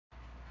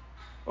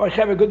All right,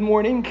 Chevra, good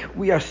morning.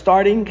 We are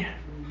starting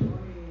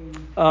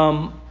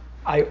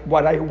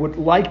what I would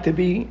like to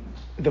be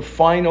the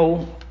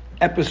final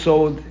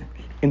episode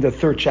in the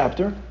third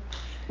chapter.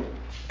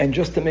 And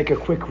just to make a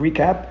quick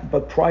recap,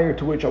 but prior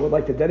to which I would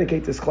like to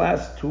dedicate this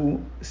class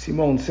to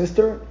Simone's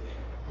sister,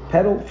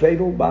 Pedal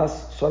Fadel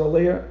Bas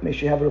Saraleir. May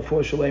she have a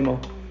refuah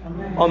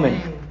shalema.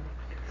 Amen.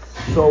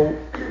 So,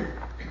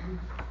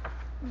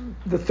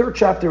 the third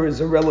chapter is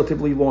a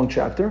relatively long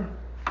chapter,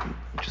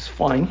 which is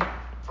fine.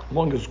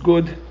 Long is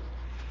good.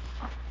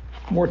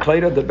 More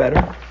tighter, the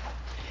better.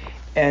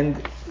 And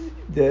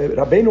the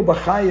Rabbeinu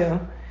Bachaya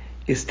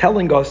is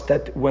telling us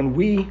that when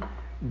we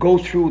go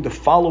through the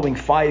following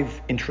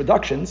 5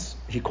 introductions,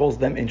 he calls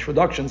them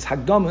introductions,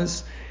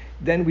 Hagdamas,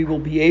 then we will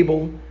be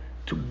able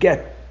to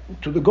get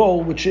to the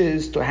goal, which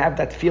is to have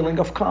that feeling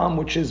of calm,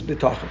 which is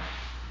bitachon.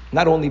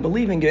 Not only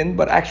believing in,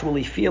 but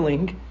actually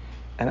feeling.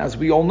 And as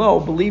we all know,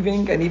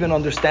 believing and even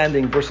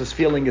understanding versus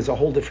feeling is a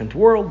whole different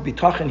world.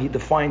 Bitachon he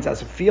defines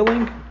as a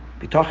feeling.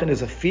 Bitachon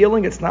is a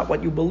feeling, it's not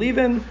what you believe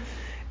in.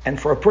 And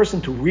for a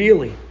person to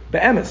really,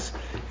 be'emes,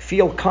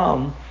 feel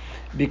calm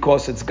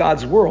because it's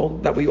God's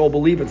world, that we all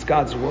believe it's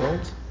God's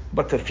world,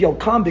 but to feel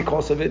calm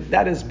because of it,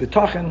 that is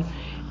bitachon.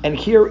 And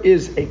here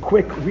is a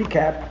quick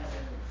recap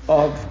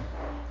of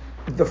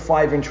the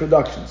 5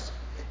 introductions.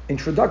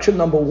 Introduction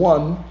number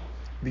 1,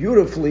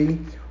 beautifully,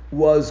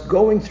 was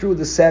going through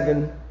the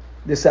seven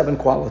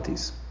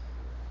qualities.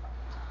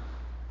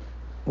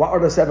 What are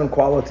the 7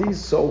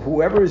 qualities? So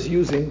whoever is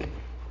using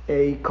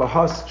a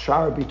Kahas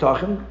Shar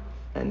Bitachon,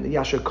 and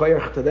Yasher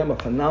Koyach to them, a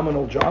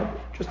phenomenal job.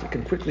 Just you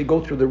can quickly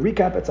go through the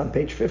recap. It's on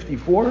page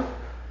 54.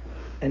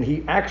 And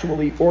he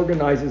actually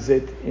organizes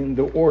it in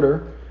the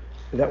order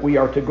that we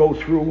are to go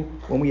through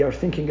when we are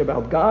thinking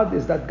about God,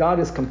 is that God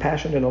is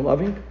compassionate and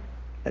loving,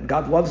 that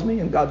God loves me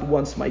and God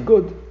wants my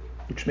good,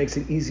 which makes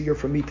it easier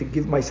for me to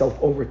give myself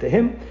over to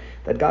Him,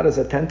 that God is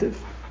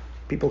attentive.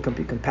 People can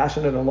be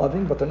compassionate and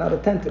loving, but they're not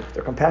attentive.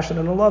 They're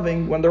compassionate and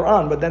loving when they're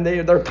on, but then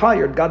they're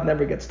tired. God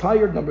never gets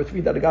tired. Number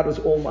 3, that God is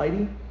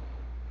almighty.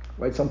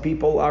 Right? Some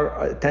people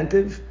are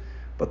attentive,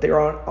 but they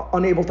are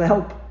unable to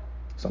help.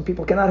 Some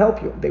people cannot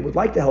help you. They would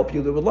like to help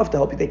you. They would love to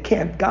help you. They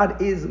can't.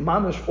 God is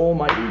mamash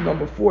almighty.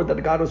 Number 4,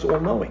 that God is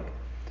all-knowing.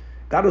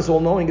 God is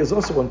all-knowing is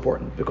also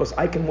important because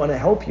I can want to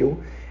help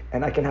you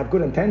and I can have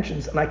good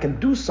intentions and I can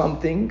do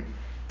something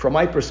from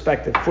my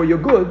perspective for your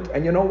good.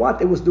 And you know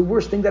what? It was the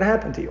worst thing that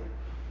happened to you.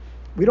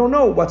 We don't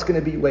know what's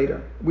going to be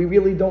later. We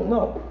really don't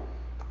know.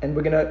 And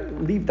we're going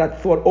to leave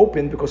that thought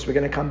open because we're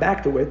going to come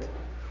back to it.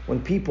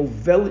 When people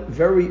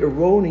very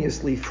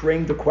erroneously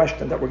frame the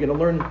question that we're going to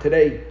learn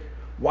today,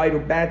 why do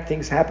bad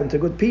things happen to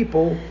good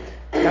people?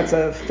 That's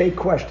a fake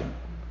question.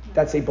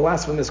 That's a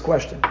blasphemous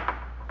question.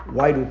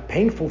 Why do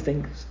painful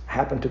things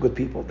happen to good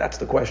people? That's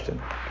the question.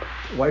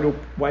 Why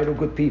do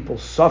good people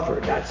suffer?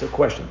 That's the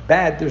question.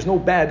 Bad, there's no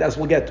bad, as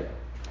we'll get to.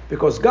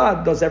 Because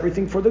God does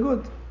everything for the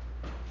good.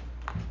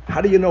 How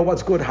do you know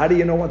what's good? How do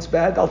you know what's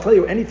bad? I'll tell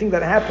you, anything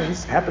that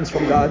happens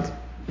from God.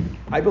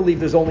 I believe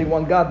there's only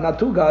one God, not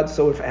 2 gods.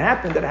 So if it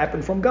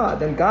happened from God.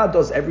 Then God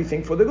does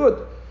everything for the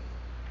good.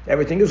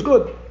 Everything is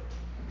good.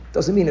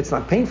 Doesn't mean it's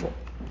not painful.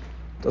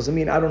 Doesn't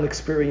mean I don't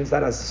experience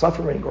that as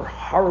suffering or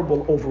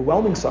horrible,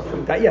 overwhelming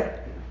suffering. Not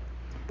yet.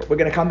 But we're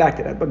going to come back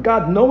to that. But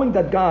God, knowing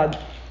that God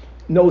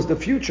knows the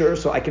future,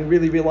 so I can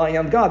really rely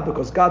on God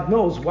because God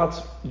knows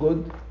what's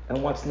good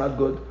and what's not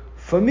good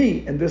for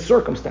me in this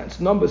circumstance.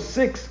 Number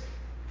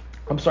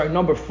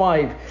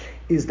 5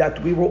 is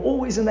that we were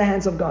always in the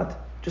hands of God.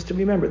 Just to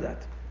remember that.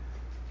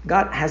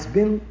 God has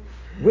been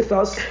with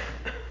us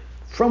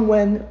from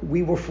when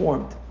we were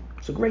formed.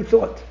 It's a great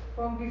thought.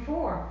 From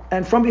before.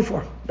 And from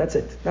before. That's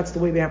it. That's the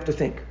way we have to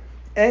think.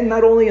 And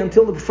not only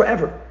until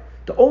forever.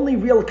 The only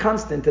real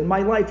constant in my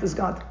life is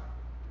God.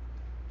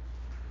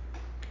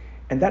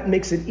 And that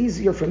makes it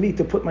easier for me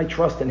to put my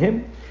trust in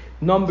Him.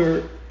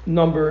 Number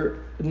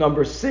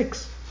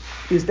 6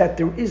 is that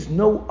there is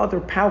no other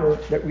power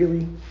that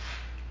really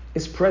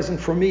is present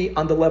for me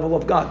on the level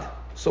of God.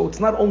 So it's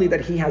not only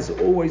that He has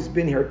always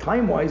been here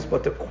time-wise,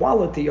 but the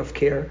quality of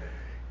care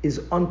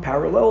is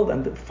unparalleled.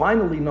 And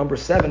finally, number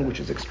 7, which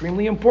is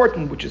extremely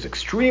important,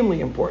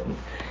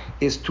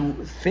 is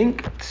to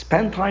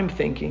spend time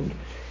thinking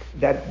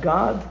that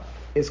God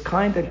is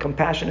kind and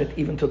compassionate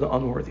even to the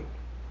unworthy.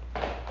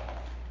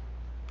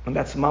 And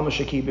that's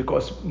mamashaki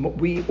because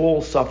we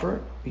all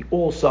suffer. We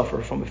all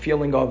suffer from a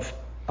feeling of,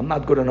 I'm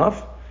not good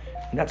enough.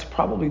 And that's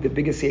probably the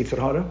biggest yetzer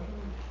hara.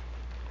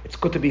 It's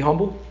good to be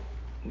humble.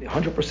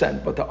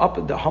 100%, but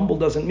the humble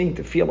doesn't mean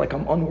to feel like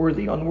I'm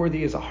unworthy.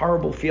 Unworthy is a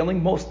horrible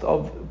feeling. Most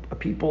of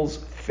people's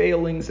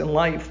failings in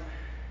life,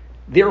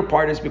 their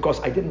part is because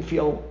I didn't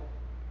feel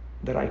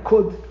that I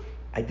could,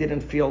 I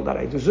didn't feel that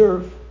I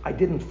deserve,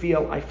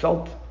 I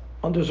felt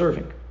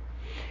undeserving.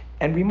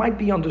 And we might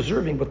be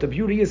undeserving, but the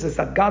beauty is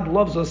that God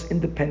loves us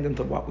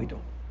independent of what we do.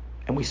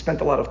 And we spent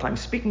a lot of time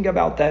speaking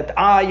about that.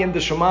 In the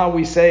Shema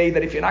we say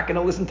that if you're not going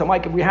to listen to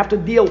Micah, we have to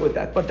deal with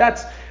that. But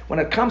that's, when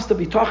it comes to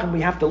bitachon,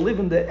 we have to live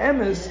in the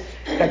emes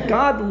that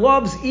God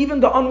loves even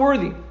the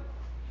unworthy.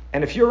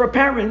 And if you're a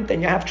parent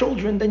and you have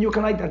children, then you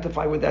can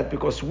identify with that,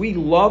 because we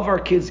love our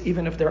kids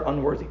even if they're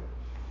unworthy.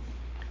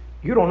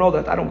 You don't know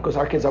that, I don't, because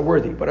our kids are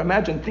worthy. But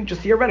imagine, think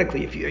just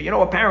theoretically, if you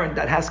know a parent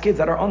that has kids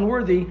that are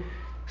unworthy,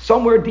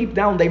 somewhere deep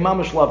down they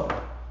mamish love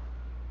them.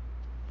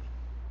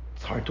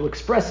 It's hard to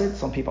express it.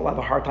 Some people have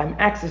a hard time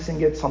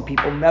accessing it. Some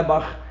people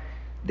nebach,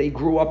 they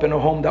grew up in a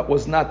home that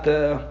was not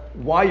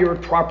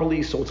wired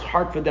properly, so it's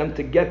hard for them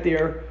to get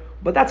there.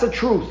 But that's a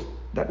truth,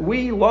 that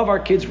we love our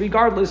kids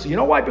regardless. You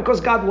know why? Because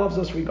God loves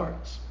us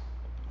regardless.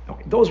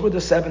 Okay, those were the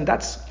 7.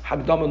 That's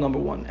Hagdama number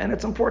 1. And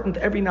it's important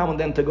every now and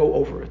then to go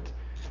over it.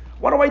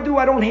 What do?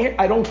 I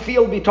don't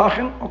feel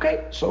bitachon.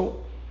 Okay,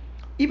 so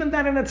even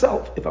that in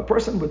itself, if a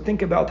person would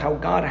think about how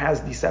God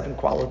has these 7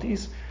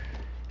 qualities,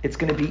 it's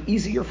going to be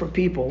easier for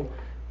people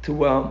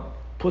to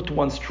put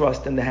one's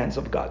trust in the hands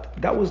of God.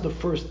 That was the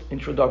first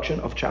introduction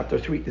of chapter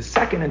 3. The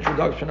second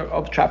introduction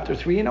of chapter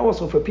 3, and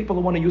also for people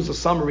who want to use a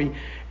summary,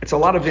 it's a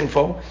lot of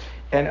info,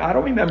 and I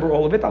don't remember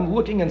all of it. I'm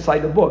looking inside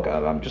the book.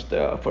 I'm just,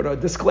 for the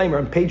disclaimer,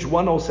 on page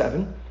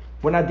 107.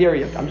 We're not there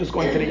yet. I'm just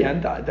going to the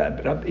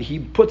end. He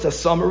puts a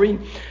summary.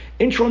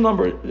 Intro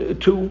number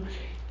 2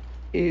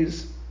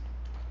 is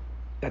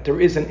that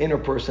there is an inner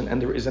person and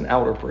there is an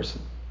outer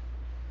person.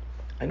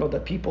 I know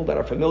that people that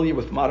are familiar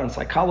with modern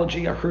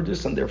psychology have heard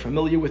this and they're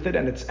familiar with it,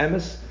 and it's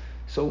emes.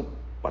 So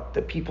what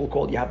the people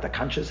call, you have the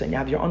conscious and you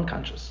have your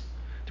unconscious.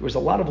 There's a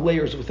lot of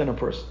layers within a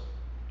person.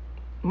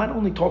 I'm not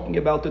only talking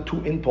about the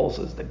 2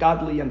 impulses, the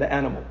godly and the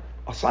animal.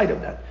 Aside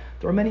of that,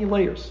 there are many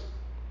layers.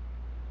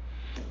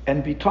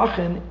 And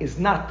bitachon is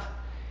not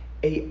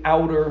a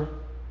outer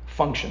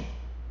function.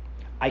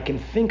 I can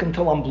think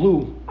until I'm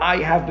blue, I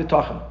have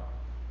bitachon.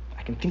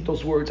 I can think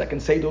those words, I can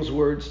say those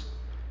words.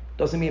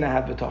 Doesn't mean I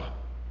have bitachon.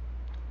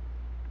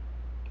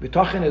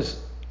 Bitachon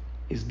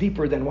is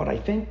deeper than what I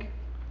think.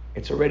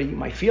 It's already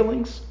my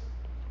feelings,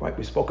 right?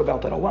 We spoke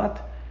about that a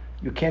lot.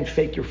 You can't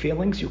fake your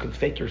feelings. You can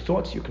fake your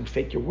thoughts. You can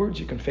fake your words.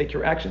 You can fake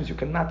your actions. You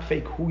cannot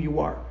fake who you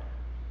are.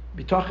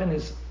 Bitachon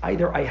is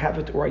either I have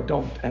it or I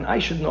don't, and I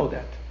should know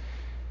that.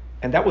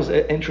 And that was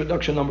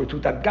introduction number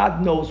 2, that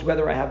God knows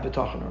whether I have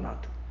bitachon or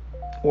not.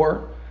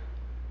 Or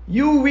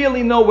you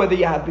really know whether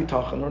you have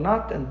bitachon or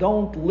not, and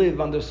don't live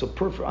on the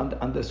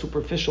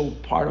superficial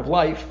part of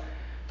life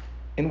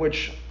in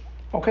which,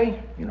 okay,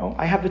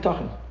 I have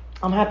bitachon.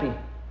 I'm happy.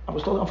 I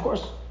was told, of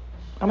course,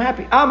 I'm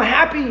happy. I'm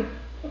happy.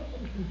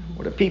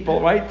 Or the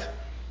people, right?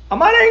 I'm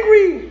not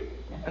angry.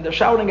 And they're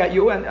shouting at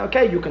you, and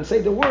okay, you can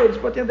say the words,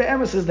 but the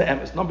emes is the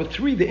emes. Number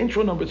 3, the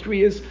intro number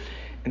 3 is,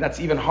 and that's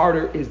even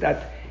harder, is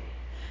that,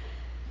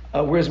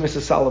 where's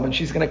Mrs. Solomon?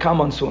 She's going to come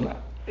on soon.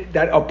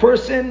 That a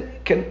person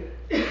can,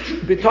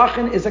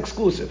 bitachon is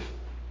exclusive.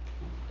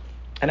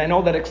 And I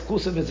know that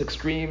exclusive is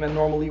extreme, and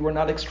normally we're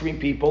not extreme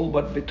people,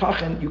 but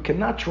bitachon, you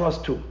cannot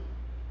trust 2.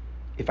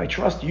 If I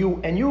trust you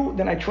and you,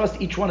 then I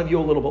trust each one of you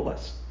a little bit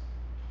less.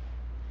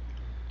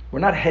 We're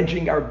not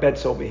hedging our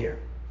bets over here.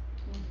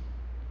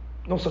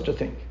 No such a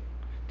thing.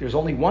 There's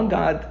only one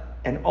God,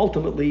 and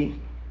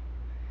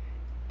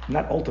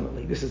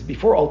this is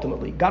before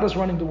ultimately, God is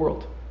running the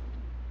world.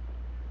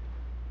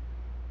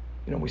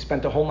 We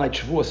spent a whole night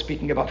Shavuot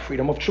speaking about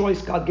freedom of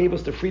choice. God gave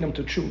us the freedom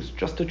to choose,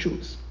 just to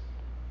choose.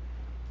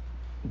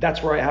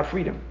 That's where I have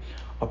freedom.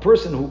 A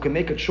person who can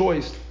make a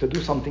choice to do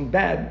something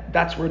bad,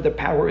 that's where the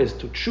power is,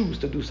 to choose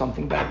to do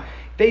something bad.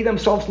 They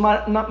themselves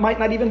might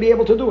not even be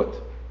able to do it.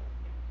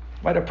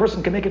 Right? A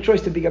person can make a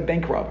choice to be a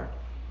bank robber,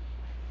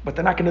 but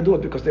they're not going to do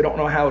it because they don't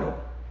know how to.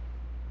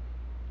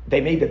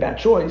 They made the bad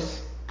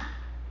choice.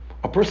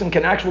 A person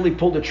can actually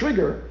pull the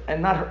trigger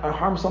and not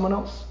harm someone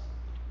else.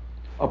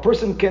 A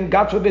person can,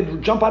 God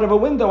forbid, jump out of a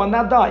window and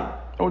not die.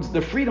 Oh, it's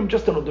the freedom,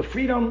 just to know, the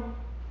freedom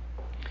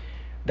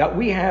that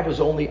we have is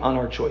only on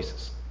our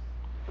choices.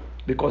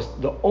 Because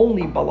the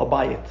only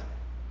balabayit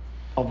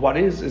of what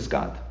is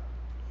God.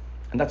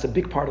 And that's a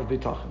big part of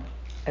bitachon.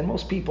 And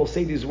most people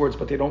say these words,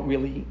 but they don't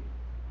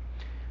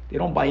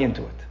buy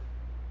into it.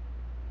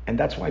 And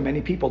that's why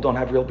many people don't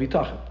have real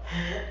bitachon.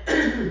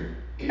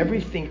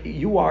 Everything,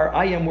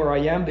 I am where I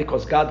am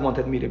because God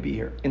wanted me to be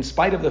here. In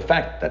spite of the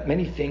fact that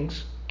many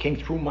things came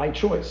through my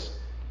choice.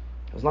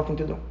 It has nothing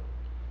to do.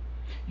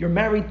 You're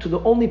married to the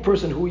only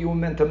person who you were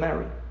meant to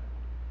marry.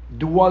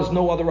 There was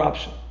no other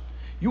option.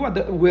 You had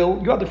the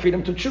will, you had the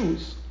freedom to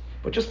choose.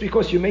 But just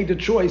because you made the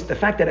choice, the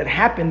fact that it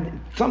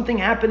happened, something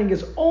happening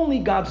is only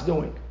God's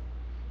doing.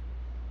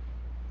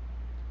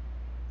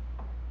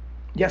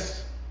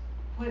 Yes?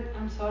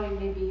 I'm sorry,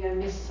 maybe I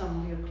missed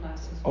some of your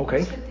classes. Okay.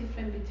 What's the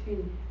difference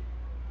between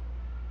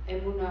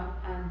emunah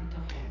and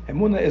bitachon?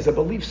 Emunah is a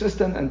belief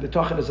system and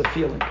bitachon is a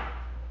feeling.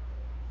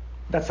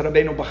 That's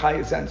Rabbeinu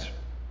Bachai's answer.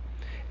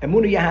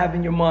 Emunah you have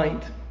in your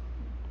mind.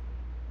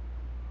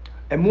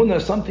 Emunah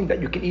is something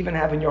that you can even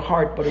have in your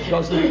heart, but it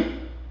doesn't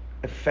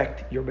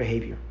affect your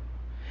behavior.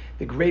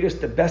 The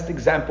best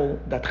example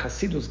that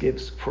Chassidus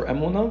gives for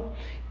Emunah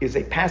is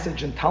a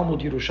passage in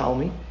Talmud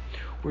Yerushalmi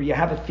where you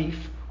have a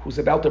thief who's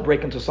about to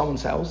break into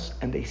someone's house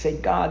and they say,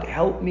 God,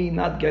 help me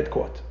not get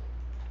caught.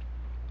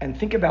 And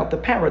think about the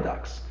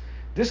paradox.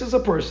 This is a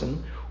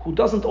person who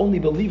doesn't only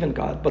believe in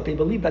God, but they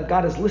believe that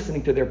God is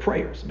listening to their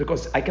prayers.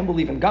 Because I can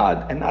believe in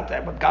God and not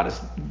that, but God is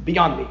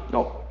beyond me.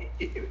 No,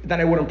 then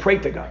I wouldn't pray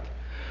to God.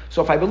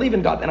 So if I believe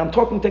in God and I'm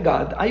talking to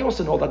God, I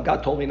also know that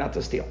God told me not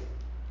to steal.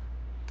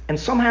 And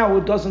somehow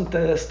it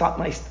doesn't stop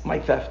my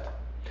theft.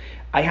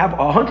 I have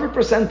 100%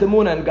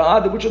 emunah in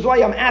God, which is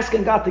why I'm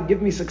asking God to give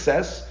me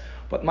success,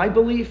 but my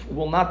belief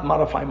will not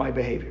modify my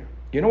behavior.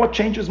 You know what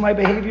changes my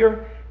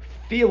behavior?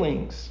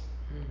 Feelings.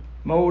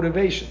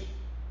 Motivation.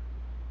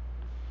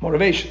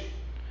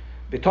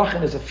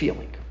 Bitachon is a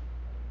feeling.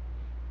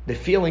 The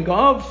feeling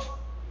of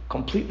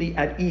completely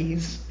at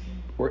ease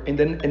or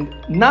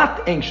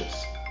not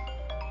anxious.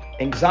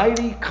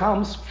 Anxiety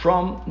comes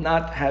from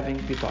not having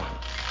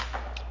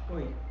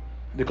bitachon.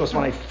 Because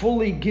when I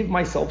fully give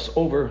myself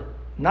over,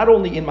 not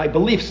only in my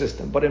belief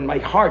system, but in my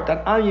heart,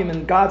 that I am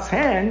in God's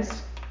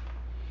hands,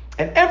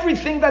 and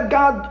everything that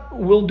God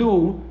will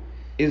do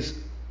is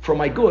for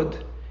my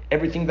good,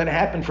 everything that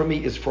happened for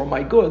me is for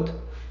my good,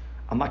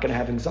 I'm not going to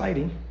have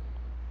anxiety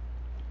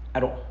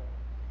at all.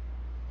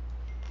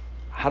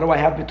 How do I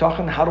have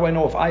bitachon? How do I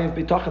know if I have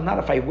bitachon? Not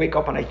if I wake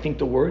up and I think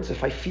the words,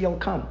 if I feel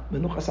calm.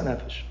 Menuchas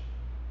hanefesh.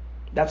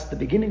 That's the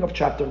beginning of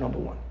chapter number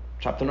 1.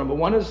 Chapter number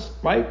 1 is,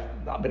 right?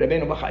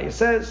 Rabbeinu Bachaya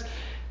says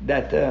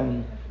that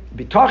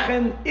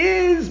bitachon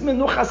is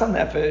menuchas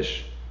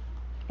hanefesh.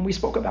 And we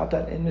spoke about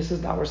that in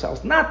Mrs. Dower's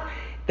house. Not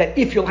that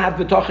if you'll have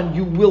bitachon,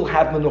 you will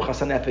have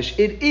menuchas hanefesh.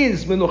 It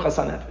is menuchas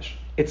hanefesh.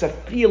 It's a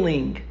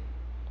feeling.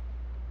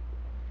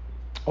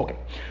 Okay,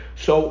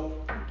 so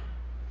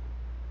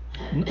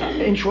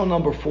intro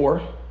number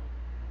 4.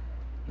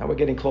 Now we're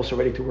getting close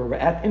already to where we're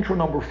at. Intro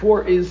number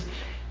 4 is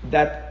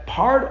that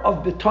part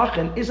of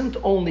bitachon isn't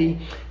only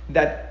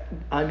that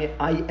I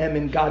am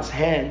in God's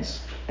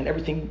hands and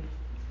everything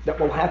that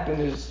will happen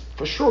is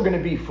for sure going to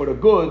be for the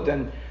good.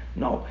 And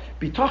no,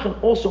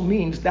 bitachon also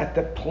means that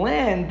the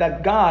plan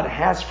that God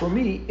has for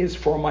me is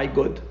for my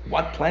good.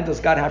 What plan does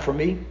God have for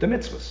me? The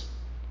mitzvahs.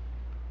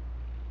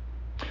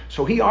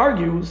 So he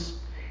argues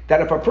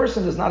that if a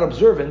person is not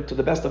observant to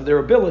the best of their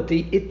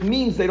ability, it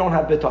means they don't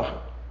have bitachon.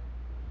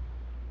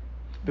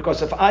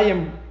 Because if I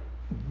am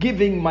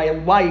giving my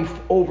life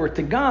over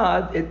to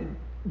God, it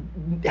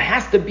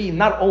has to be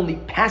not only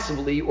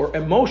passively or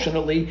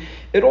emotionally,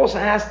 it also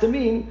has to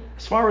mean,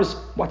 as far as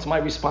what's my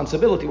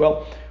responsibility?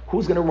 Well,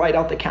 who's going to write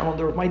out the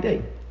calendar of my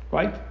day,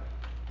 right?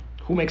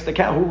 Who makes the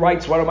calendar? Who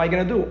writes what am I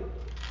going to do?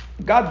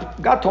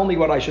 God told me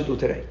what I should do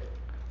today.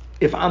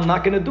 If I'm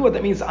not going to do it,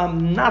 that means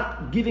I'm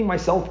not giving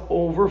myself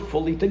over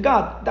fully to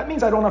God. That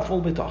means I don't have full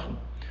bitachon.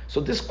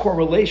 So this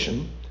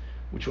correlation,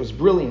 which was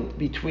brilliant,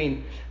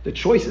 between the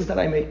choices that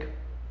I make,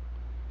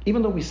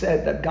 even though we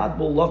said that God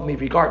will love me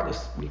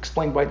regardless, we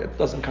explained why that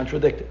doesn't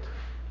contradict it.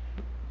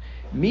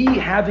 Me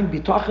having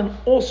bitachon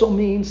also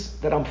means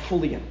that I'm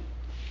fully in.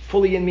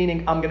 Fully in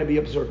meaning I'm going to be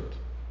observant.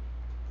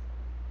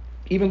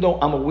 Even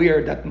though I'm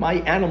aware that my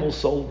animal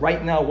soul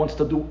right now wants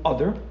to do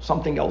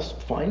something else,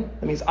 fine.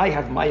 That means I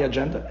have my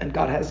agenda and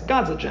God has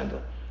God's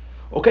agenda.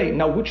 Okay,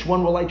 now which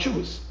one will I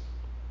choose?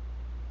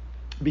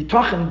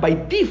 Bitachon by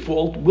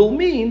default will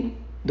mean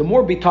the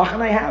more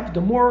bitachon I have,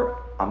 the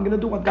more I'm going to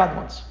do what God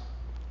wants.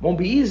 Won't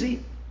be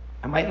easy.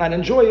 I might not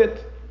enjoy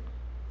it,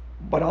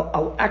 but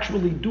I'll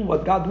actually do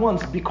what God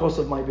wants because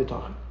of my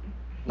bitachon.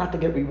 Not to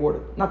get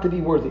rewarded, not to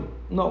be worthy.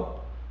 No.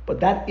 But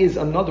that is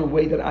another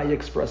way that I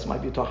express my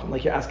bitachon.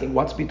 Like you're asking,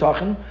 what's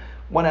bitachon?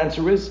 One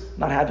answer is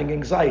not having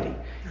anxiety.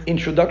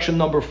 Introduction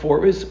number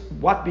 4 is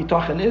what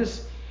bitachon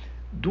is?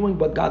 Doing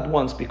what God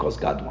wants because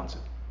God wants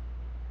it.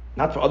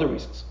 Not for other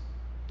reasons.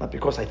 Not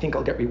because I think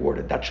I'll get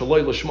rewarded. That's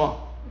shaloi lishma.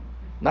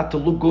 Not to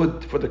look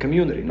good for the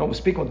community. No, we're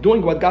speaking of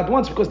doing what God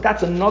wants because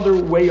that's another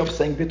way of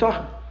saying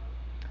bitachon.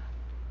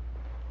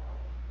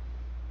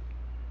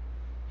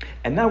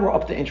 And now we're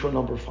up to intro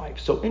number 5.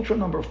 So intro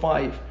number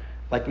 5,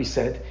 like we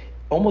said,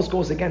 almost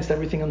goes against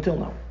everything until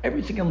now.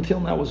 Everything until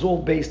now was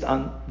all based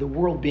on the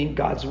world being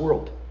God's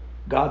world.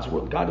 God's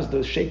world. God is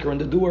the shaker and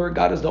the doer.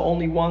 God is the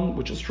only one,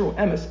 which is true.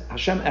 Emes,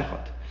 Hashem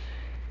Echad.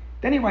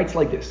 Then he writes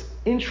like this.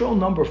 Intro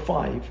number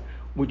 5,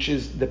 which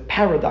is the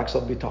paradox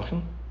of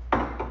bitachon.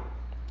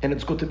 And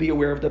it's good to be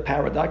aware of the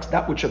paradox.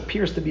 That which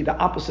appears to be the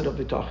opposite of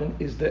bitachon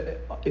is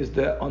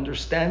the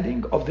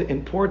understanding of the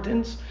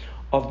importance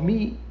of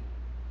me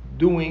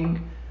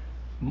doing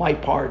my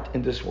part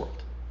in this world.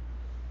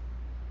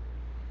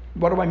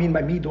 What do I mean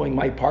by me doing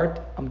my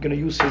part? I'm going to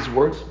use his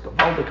words, the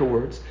Valdika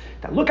words,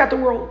 that look at the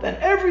world and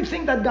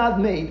everything that God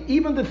made,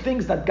 even the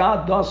things that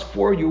God does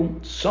for you,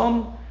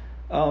 some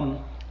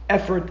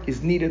effort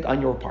is needed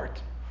on your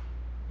part.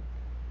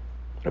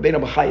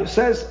 Rabbeinu Bachaya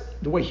says,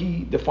 the way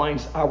he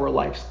defines our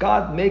lives,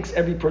 God makes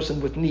every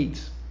person with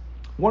needs.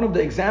 One of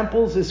the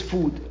examples is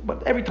food.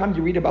 But every time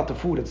you read about the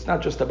food, it's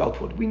not just about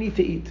food. We need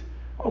to eat.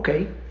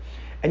 Okay.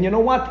 And you know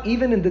what?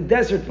 Even in the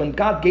desert, when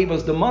God gave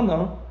us the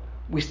manna,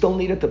 we still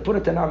needed to put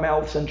it in our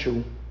mouths and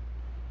chew.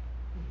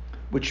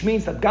 Which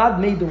means that God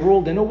made the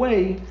world in a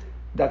way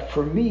that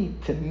for me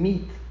to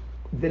meet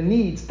the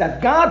needs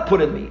that God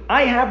put in me,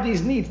 I have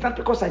these needs, not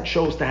because I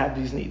chose to have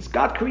these needs.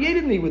 God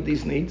created me with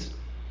these needs.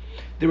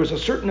 There is a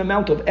certain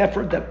amount of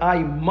effort that I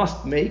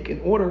must make in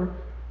order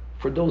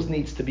for those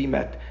needs to be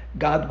met.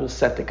 God will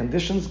set the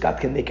conditions. God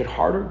can make it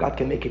harder. God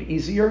can make it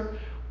easier.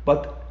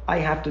 But I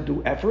have to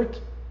do effort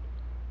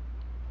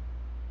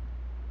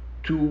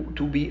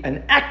to be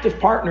an active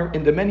partner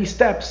in the many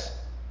steps,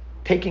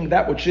 taking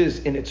that which is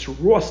in its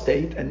raw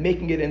state and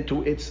making it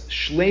into its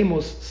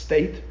shleimus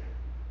state,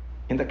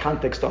 in the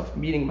context of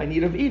meeting my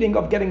need of eating,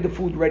 of getting the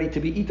food ready to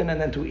be eaten and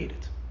then to eat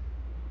it.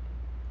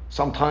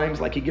 Sometimes,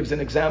 like he gives an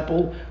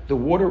example, the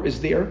water is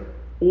there.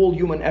 All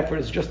human effort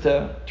is just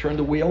to turn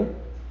the wheel.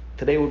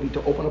 Today would be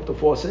to open up the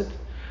faucet.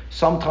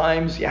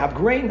 Sometimes you have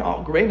grain.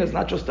 Grain is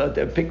not just a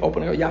big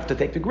opening. You have to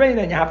take the grain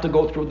and you have to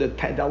go through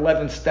the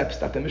 11 steps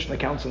that the Mishnah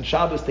counts in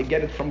Shabbos to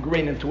get it from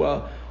grain into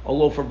a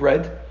loaf of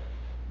bread.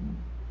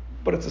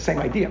 But it's the same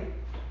idea.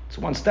 It's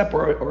one step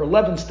or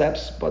 11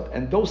 steps,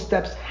 and those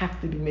steps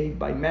have to be made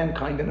by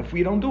mankind. And if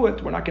we don't do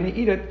it, we're not going to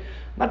eat it.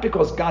 Not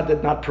because God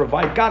did not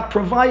provide. God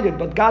provided,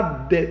 but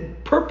God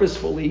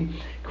purposefully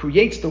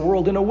creates the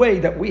world in a way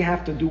that we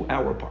have to do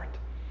our part.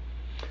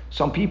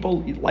 Some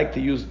people like to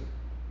use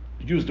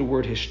the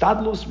word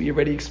hishtadlus. We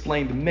already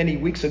explained many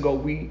weeks ago,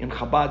 we in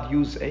Chabad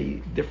use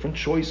a different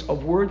choice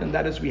of word, and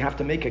that is we have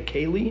to make a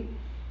keli.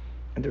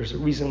 And there's a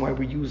reason why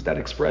we use that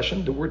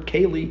expression. The word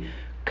keli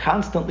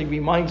constantly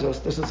reminds us,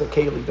 this is a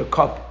keli, the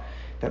cup,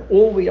 that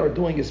all we are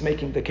doing is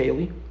making the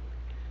keli.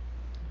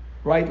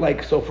 Right?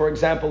 Like, so for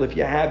example, if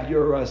you have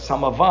your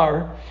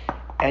samavar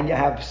and you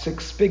have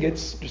 6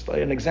 spigots, just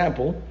like an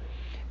example,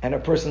 and a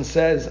person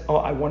says, oh,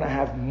 I want to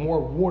have more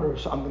water,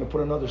 so I'm going to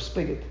put another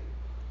spigot.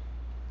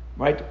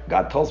 Right?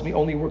 God tells me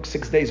only work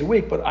 6 days a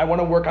week, but I want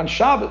to work on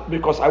Shabbat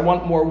because I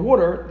want more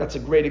water. That's a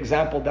great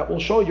example that will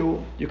show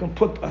you. You can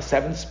put a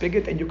 7th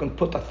spigot and you can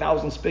put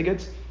 1,000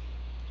 spigots.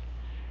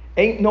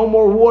 Ain't no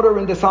more water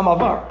in the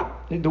samavar.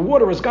 The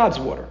water is God's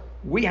water.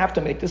 We have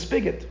to make the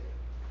spigot.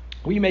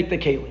 We make the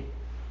keli.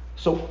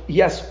 So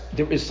yes,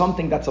 there is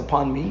something that's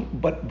upon me,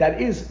 but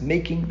that is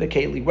making the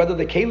keli. Whether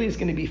the keli is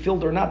going to be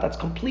filled or not, that's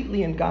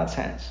completely in God's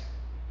hands.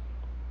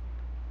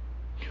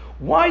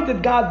 Why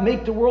did God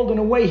make the world in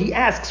a way, he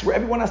asks, where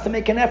everyone has to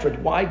make an effort?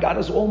 Why? God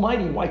is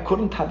almighty. Why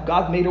couldn't have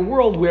God made a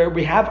world where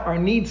we have our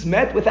needs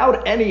met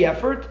without any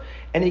effort?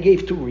 And he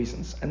gave 2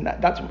 reasons. And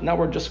that's now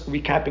we're just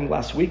recapping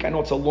last week. I know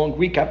it's a long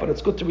recap, but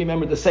it's good to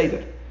remember the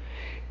Seder.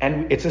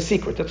 And it's a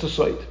secret, it's a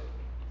soid.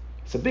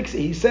 It's a big,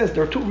 he says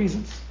there are 2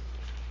 reasons.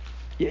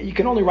 You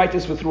can only write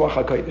this with Ruach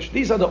HaKodesh.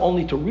 These are the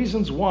only 2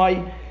 reasons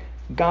why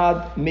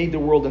God made the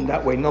world in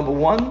that way. Number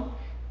 1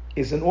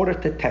 is in order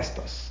to test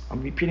us.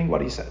 I'm repeating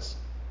what he says.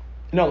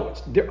 In other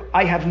words,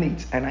 I have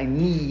needs, and I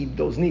need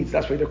those needs.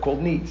 That's why they're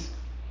called needs.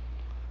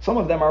 Some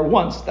of them are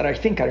wants that I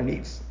think are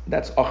needs.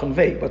 That's achan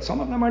vei. But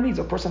some of them are needs.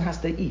 A person has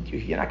to eat.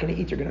 If you're not going to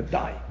eat, you're going to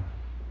die.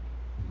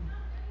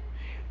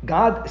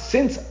 God,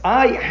 since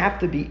I have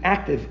to be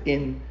active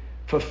in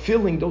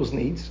fulfilling those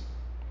needs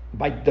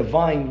by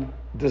divine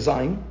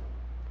design,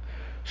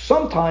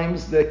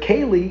 sometimes the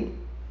keli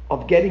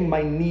of getting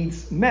my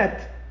needs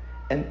met,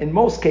 and in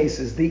most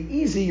cases, the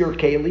easier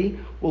keli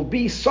will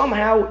be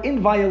somehow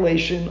in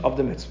violation of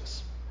the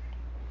mitzvahs.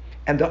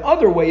 And the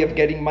other way of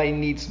getting my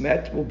needs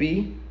met will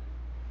be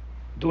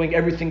doing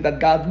everything that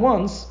God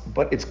wants,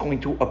 but it's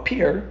going to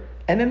appear,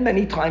 and then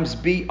many times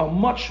be a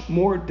much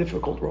more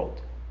difficult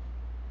road.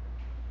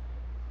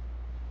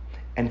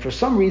 And for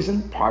some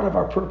reason, part of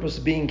our purpose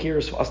being here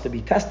is for us to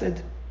be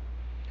tested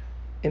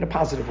in a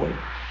positive way.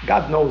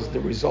 God knows the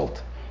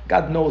result.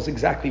 God knows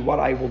exactly what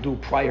I will do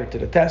prior to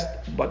the test.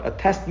 But a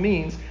test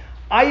means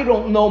I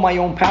don't know my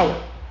own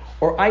power,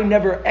 or I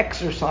never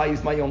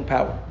exercise my own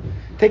power.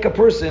 Take a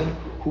person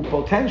who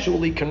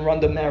potentially can run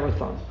the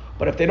marathon,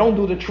 but if they don't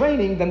do the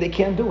training, then they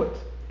can't do it.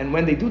 And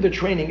when they do the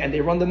training and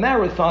they run the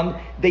marathon,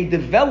 they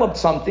developed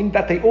something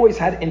that they always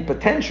had in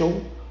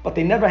potential, but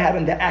they never had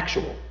in the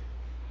actual.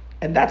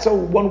 And that's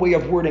one way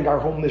of wording our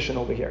whole mission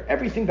over here.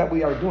 Everything that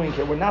we are doing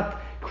here, we're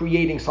not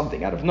creating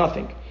something out of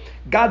nothing.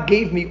 God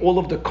gave me all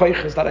of the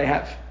koiches that I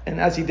have, and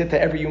as he did to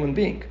every human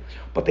being.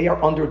 But they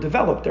are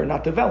underdeveloped. They're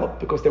not developed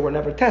because they were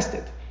never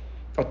tested.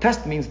 A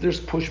test means there's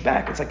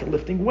pushback. It's like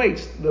lifting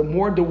weights. The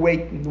more the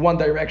weight in one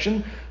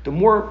direction, the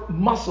more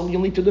muscle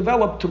you'll need to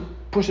develop to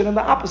push it in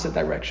the opposite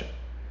direction.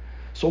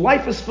 So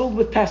life is filled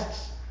with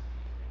tests.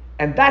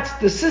 And that's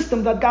the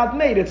system that God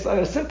made. It's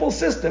a simple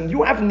system.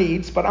 You have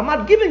needs, but I'm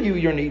not giving you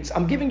your needs.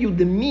 I'm giving you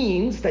the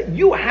means that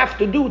you have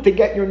to do to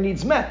get your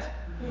needs met.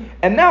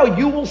 And now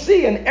you will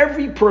see, and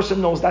every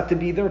person knows that to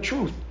be their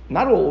truth.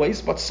 Not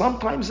always, but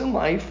sometimes in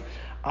life,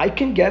 I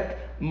can get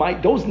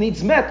those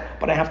needs met,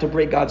 but I have to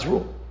break God's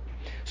rule.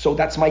 So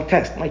that's my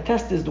test. My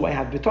test is, do I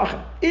have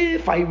bitachon?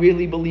 If I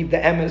really believe the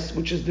emes,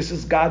 which is this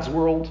is God's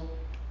world,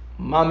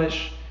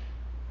 mamish,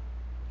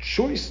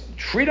 choice,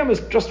 freedom is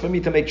just for me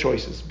to make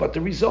choices. But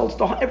the results,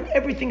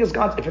 everything is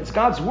God's. If it's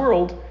God's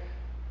world,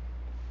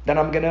 then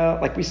I'm going to,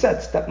 like we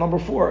said, step number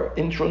 4,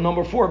 intro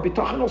number 4,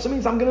 bitachon also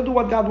means I'm going to do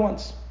what God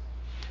wants.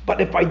 But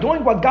if I'm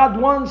doing what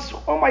God wants,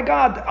 oh my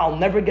God, I'll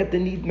never get the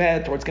need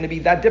met, or it's going to be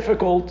that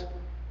difficult.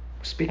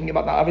 Speaking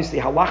about, now obviously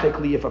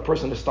halachically, if a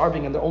person is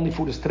starving and their only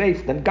food is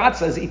treif, then God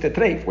says eat the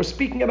treif. We're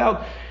speaking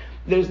about,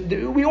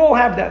 we all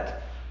have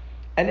that.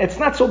 And it's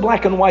not so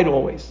black and white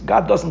always.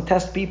 God doesn't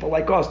test people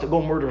like us to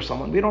go murder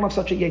someone. We don't have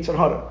such a Yetzer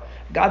Hara.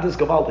 God is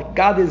Gavaldik.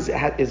 God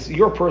is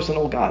your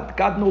personal God.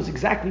 God knows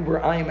exactly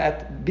where I am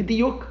at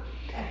bidiyuk.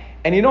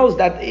 And He knows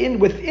that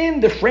within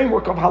the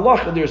framework of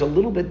halacha, there's a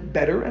little bit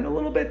better and a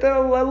little bit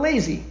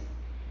lazy.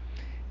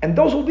 And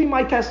those will be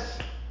my tests.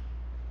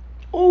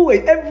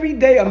 Always, every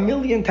day, a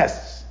million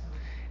tests.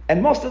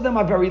 And most of them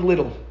are very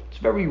little. It's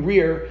very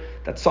rare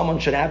that someone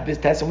should have this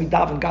test and we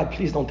daven, God,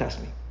 please don't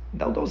test me.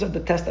 Those are the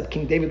tests that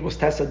King David was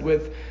tested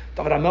with.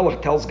 David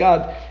HaMelech tells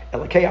God,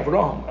 Elokei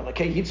Avraham,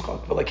 Elokei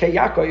Yitzchak, Elokei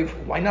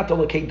Yaakov, why not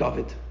Elokei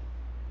David?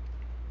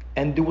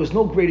 And there was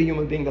no greater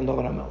human being than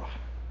David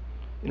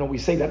HaMelech. We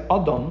say that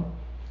Adam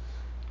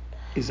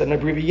is an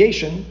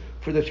abbreviation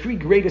for the three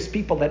greatest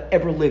people that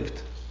ever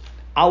lived.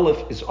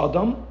 Aleph is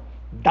Adam,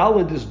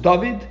 Daled is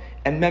David,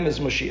 and Mem is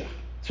Mashiach.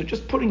 So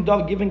just putting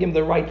David, giving him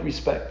the right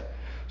respect.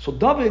 So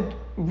David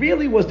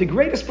really was the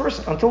greatest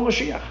person until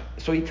Mashiach.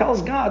 So he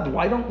tells God,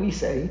 why don't we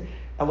say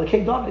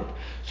Elokei David?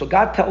 So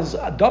God tells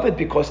David,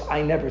 because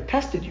I never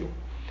tested you.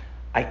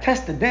 I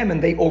tested them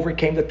and they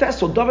overcame the test.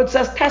 So David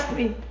says, test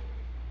me.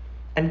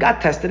 And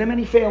God tested him and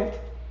he failed.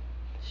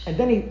 And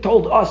then he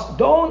told us,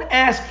 don't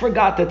ask for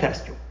God to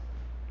test you.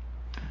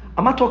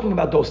 I'm not talking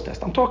about those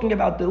tests. I'm talking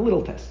about the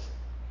little tests.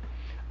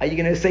 Are you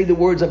going to say the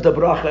words of the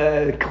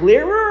bracha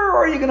clearer,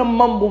 or are you going to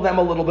mumble them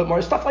a little bit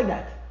more? Stuff like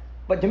that.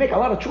 But you make a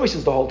lot of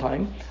choices the whole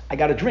time. I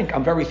got to drink.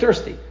 I'm very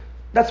thirsty.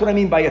 That's what I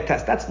mean by a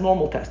test. That's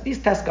normal test. These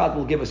tests God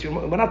will give us.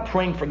 We're not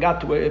praying for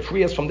God to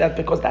free us from that,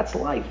 because that's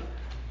life.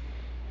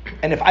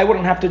 And if I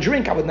wouldn't have to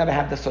drink, I would never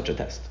have such a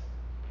test.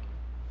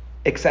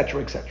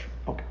 Etc., etc.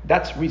 Okay,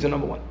 that's reason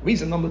number one.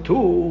 Reason number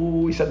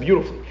two, he said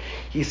beautifully.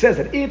 He says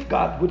that if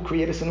God would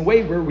create us in a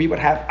way where we would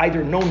have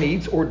either no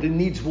needs or the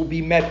needs will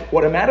be met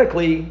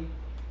automatically,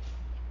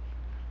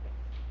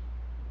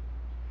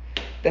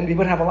 then we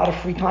would have a lot of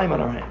free time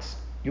on our hands.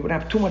 You would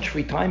have too much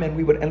free time and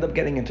we would end up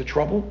getting into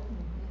trouble.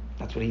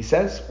 That's what he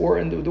says. Or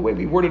in the way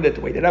we worded it,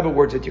 the way the Rebbe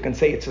words it, you can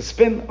say it's a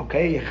spin.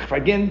 Okay,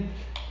 again,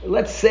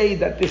 let's say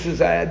that this is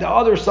the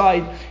other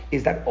side,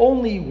 is that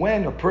only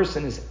when a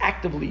person is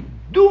actively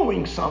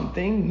doing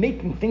something,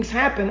 making things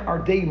happen, are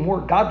they more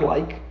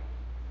godlike.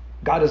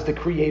 God is the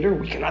creator.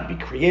 We cannot be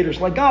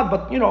creators like God,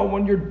 but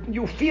when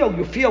you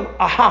feel,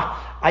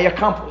 aha, I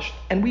accomplished.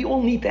 And we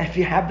all need to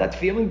have that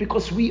feeling,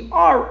 because we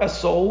are a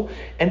soul,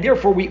 and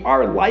therefore we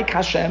are like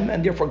Hashem,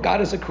 and therefore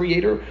God is a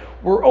creator.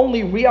 We're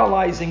only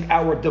realizing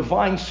our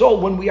divine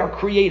soul when we are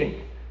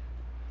creating.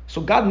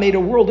 So God made a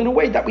world in a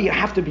way that we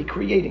have to be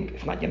creating.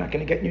 If not, you're not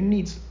going to get your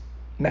needs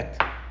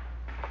met.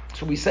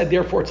 So we said,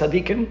 therefore,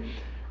 tzaddikim,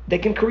 they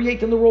can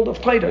create in the world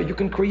of Torah. You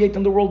can create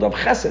in the world of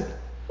chesed.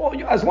 Well,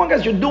 as long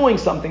as you're doing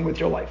something with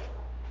your life.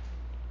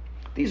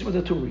 These were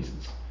the two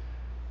reasons.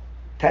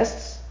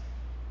 Tests,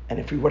 and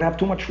if we would have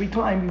too much free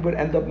time, we would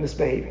end up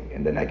misbehaving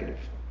in the negative.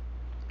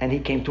 And he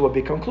came to a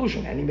big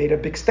conclusion, and he made a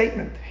big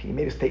statement. He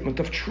made a statement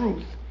of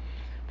truth,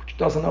 which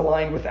doesn't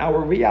align with our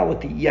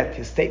reality yet.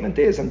 His statement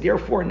is, and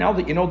therefore, now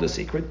that you know the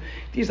secret,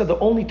 these are the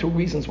only two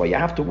reasons why you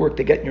have to work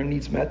to get your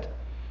needs met.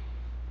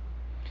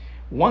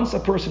 Once a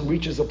person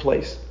reaches a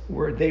place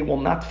where they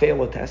will not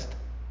fail a test,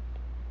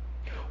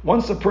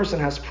 once a person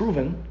has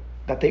proven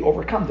that they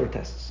overcome their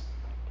tests,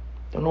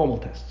 the normal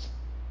tests,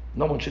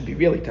 no one should be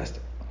really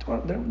tested.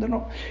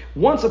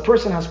 Once a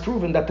person has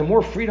proven that the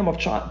more freedom of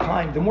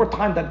time, the more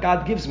time that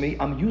God gives me,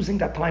 I'm using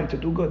that time to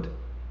do good,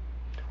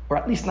 or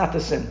at least not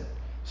to sin.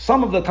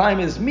 Some of the time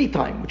is me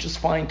time, which is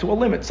fine to a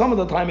limit. Some of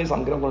the time is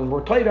I'm going to learn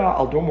more Torah,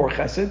 I'll do more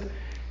chesed.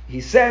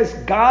 He says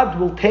God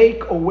will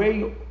take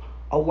away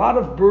a lot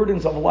of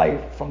burdens of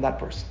life from that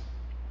person.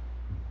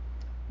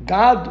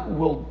 God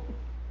will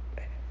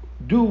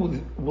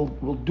do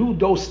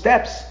those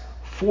steps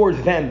for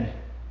them.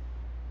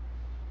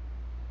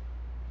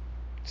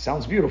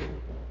 Sounds beautiful.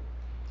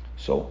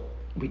 So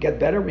we get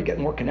better, we get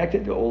more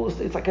connected.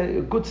 It's like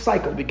a good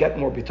cycle. We get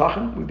more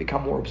bitachon, we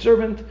become more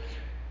observant.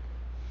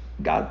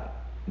 God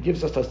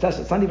gives us a test.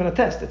 It's not even a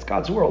test. It's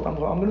God's world. I'm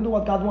going to do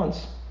what God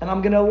wants, and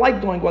I'm going to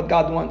like doing what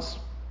God wants.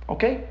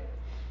 Okay?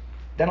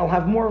 Then I'll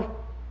have more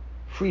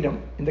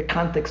freedom in the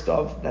context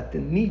of that the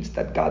needs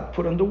that God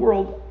put in the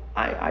world,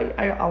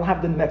 I'll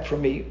have them met for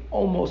me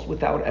almost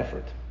without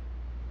effort.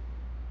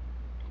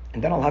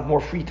 And then I'll have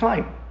more free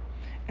time.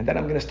 And then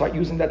I'm going to start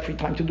using that free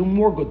time to do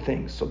more good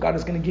things. So God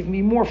is going to give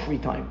me more free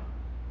time.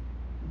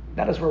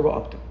 That is where we're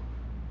up to.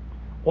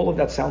 All of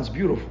that sounds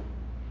beautiful.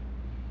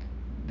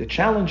 The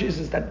challenge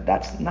is that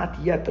that's not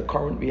yet the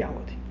current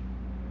reality.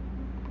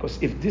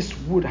 Because if this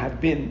would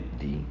have been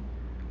the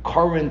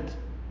current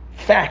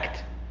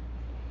fact,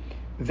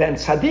 then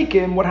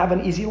tzaddikim would have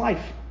an easy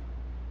life.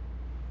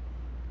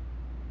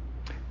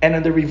 And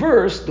in the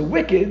reverse, the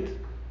wicked,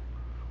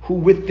 who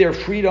with their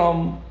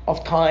freedom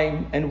of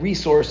time and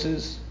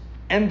resources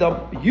end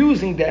up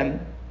using them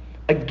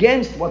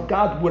against what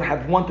God would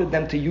have wanted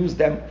them to use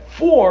them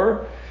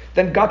for,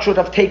 then God should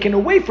have taken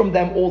away from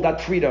them all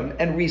that freedom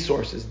and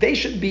resources. They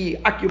should be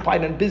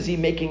occupied and busy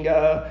making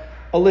a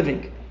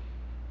living.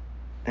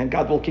 And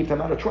God will keep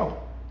them out of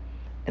trouble.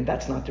 And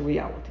that's not the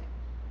reality.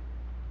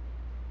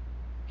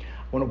 I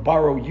want to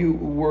borrow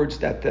words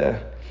that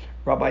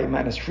Rabbi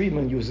Manis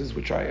Friedman uses,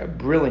 which are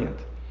brilliant.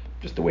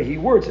 Just the way he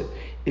words it,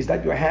 is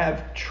that you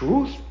have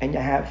truth and you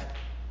have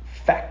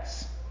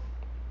facts.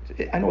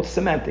 I know it's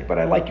semantic, but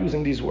I like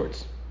using these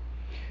words.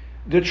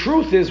 The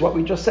truth is what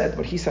we just said,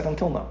 what he said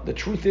until now. The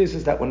truth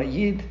is that when a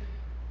Yid,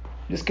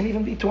 this can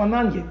even be to a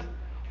non-Yid,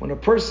 when a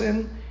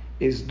person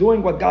is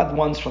doing what God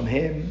wants from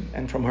him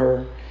and from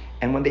her,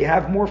 and when they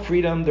have more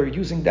freedom, they're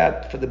using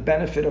that for the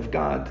benefit of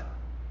God,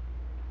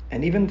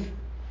 and even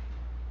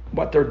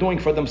what they're doing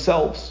for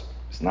themselves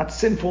is not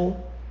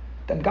sinful,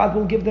 then God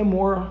will give them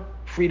more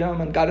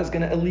freedom, and God is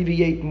going to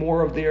alleviate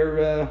more of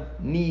their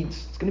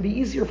needs. It's going to be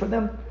easier for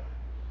them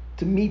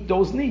to meet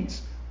those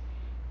needs.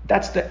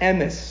 That's the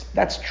emes.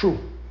 That's true.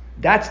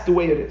 That's the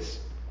way it is.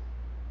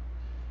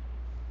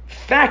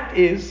 Fact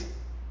is,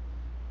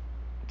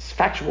 it's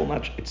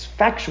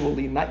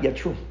factually not yet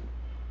true.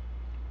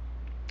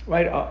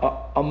 Right?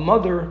 A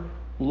mother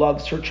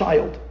loves her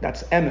child.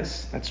 That's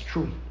emes. That's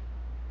true.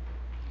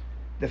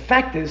 The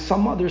fact is,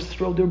 some mothers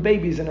throw their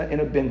babies in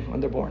a bin when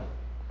they're born.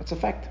 That's a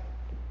fact.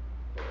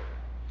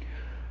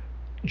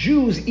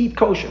 Jews eat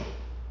kosher.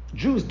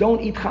 Jews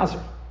don't eat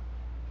chazer.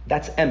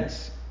 That's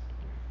emes.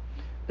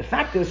 The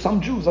fact is,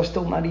 some Jews are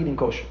still not eating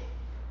kosher.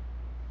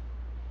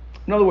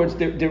 In other words,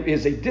 there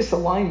is a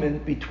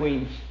disalignment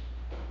between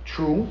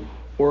true,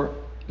 or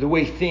the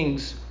way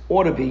things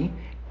ought to be,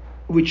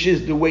 which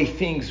is the way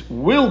things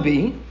will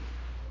be,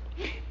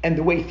 and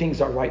the way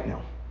things are right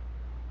now.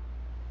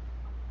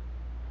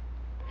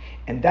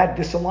 And that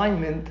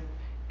disalignment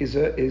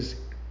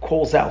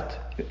calls out,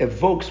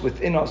 evokes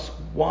within us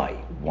why.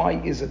 Why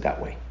is it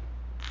that way?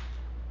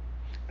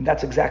 And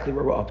that's exactly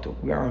where we're up to.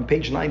 We are on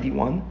page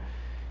 91,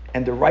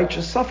 and the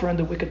righteous suffer and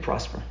the wicked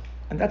prosper.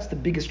 And that's the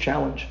biggest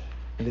challenge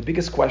and the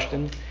biggest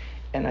question.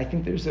 And I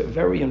think there's a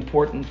very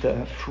important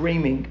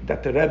framing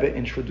that the Rebbe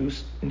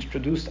introduced.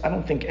 I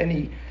don't think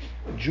any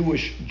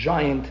Jewish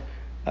giant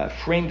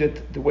framed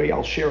it the way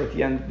I'll share at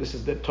the end. This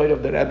is the Torah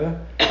of the Rebbe,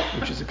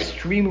 which is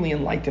extremely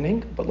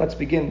enlightening. But let's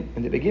begin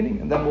in the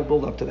beginning, and then we'll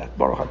build up to that.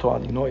 Baruch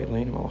atah Adonai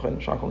Eloheinu melech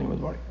haolam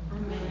v'amayim.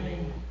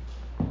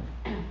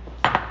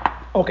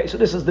 Okay, so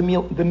this is the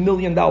 $1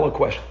 million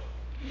question.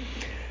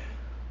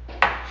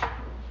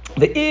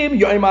 The Im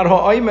Yoimar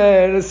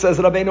Ha'omer, says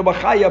Rabbeinu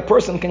Bachaya, a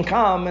person can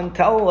come and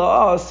tell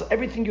us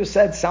everything you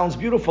said sounds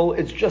beautiful,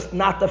 it's just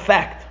not the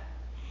fact.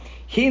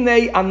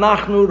 Hine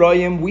anachnu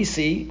royim, we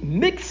see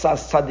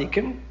mixas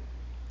tzadikim,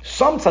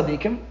 some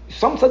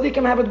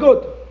tzadikim have it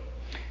good,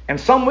 and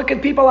some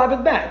wicked people have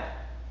it bad.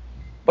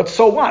 But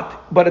so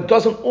what? But it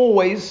doesn't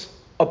always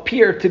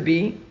appear to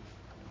be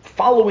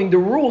following the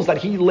rules that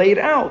he laid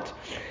out.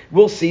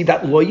 We'll see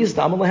that lo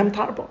yizdam lehem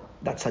tarba,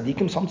 that some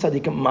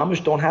tzadikim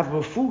mamish don't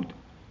have food.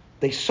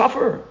 They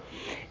suffer.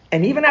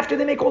 And even after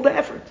they make all the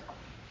effort,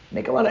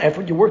 make a lot of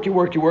effort, you work,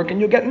 and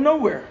you get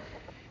nowhere.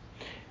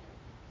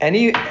 And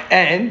even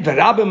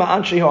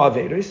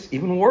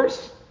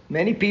worse,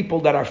 many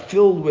people that are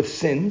filled with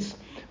sins,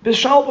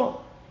 bishalva,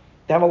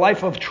 they have a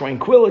life of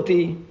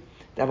tranquility,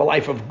 they have a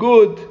life of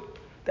good,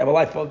 they have a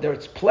life of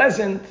it's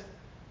pleasant,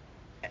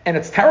 and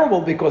it's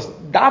terrible because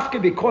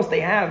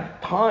they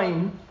have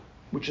time,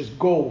 which is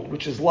gold,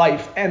 which is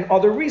life, and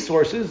other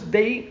resources,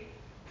 they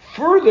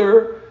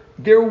further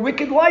their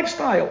wicked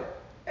lifestyle,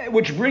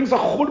 which brings a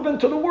churban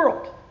to the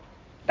world.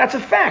 That's a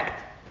fact.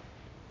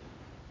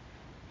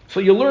 So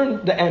you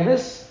learn the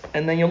emes,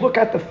 and then you look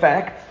at the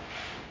fact,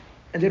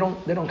 and they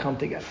don't come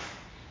together.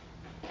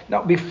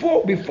 Now,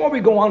 before we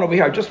go on over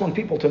here, I just want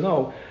people to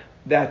know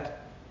that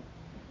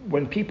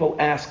when people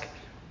ask,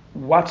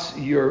 what's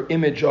your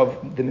image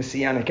of the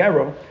Messianic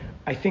era,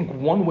 I think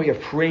one way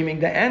of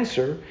framing the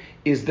answer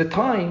is the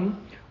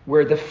time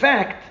where the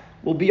fact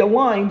will be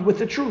aligned with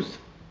the truth.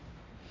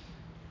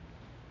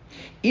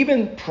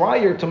 Even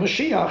prior to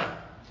Mashiach,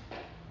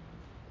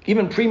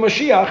 even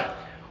pre-Mashiach,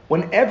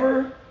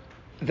 whenever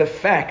the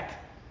fact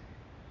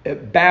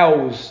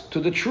bows to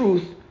the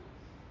truth,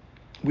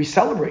 we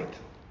celebrate.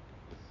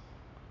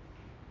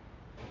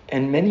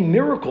 And many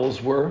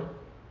miracles were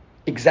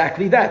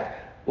exactly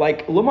that.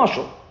 Like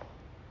Lamashal.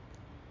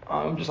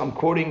 I'm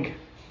quoting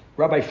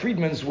Rabbi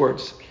Friedman's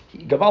words.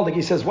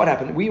 Gavaldik says, what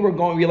happened? We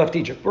left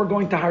Egypt. We're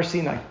going to Har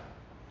Sinai.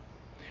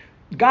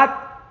 God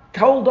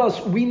told us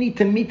we need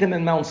to meet him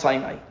in Mount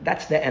Sinai.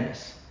 That's the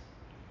emes.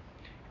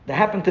 There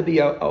happened to be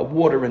a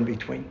water in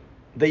between,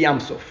 the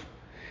Yam Suf.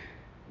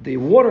 The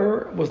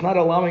water was not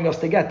allowing us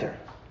to get there.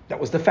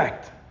 That was the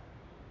fact.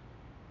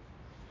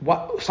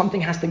 Something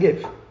has to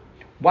give.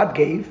 What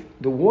gave?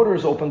 The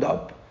waters opened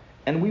up,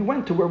 and we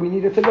went to where we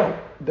needed to go.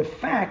 The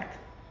fact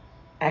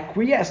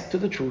acquiesced to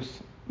the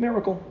truth.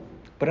 Miracle.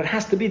 But it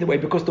has to be the way,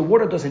 because the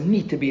water doesn't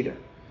need to be there.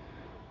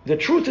 The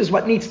truth is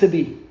what needs to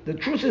be. The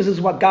truth is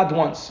what God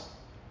wants.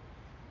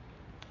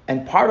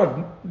 And part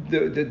of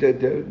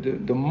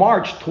the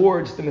march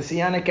towards the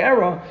Messianic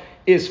era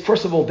is,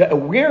 first of all, the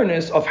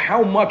awareness of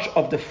how much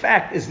of the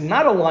fact is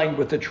not aligned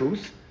with the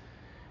truth,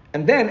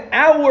 and then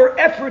our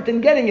effort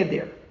in getting it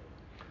there.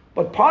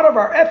 But part of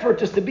our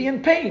effort is to be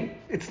in pain.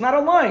 It's not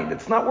aligned.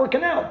 It's not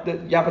working out.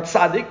 You have a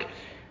tzaddik.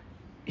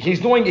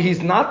 He's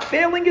not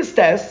failing his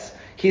tests.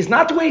 He's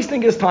not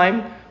wasting his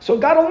time. So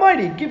God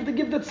Almighty, give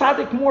the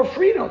tzaddik more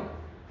freedom.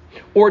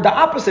 Or the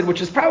opposite,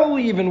 which is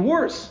probably even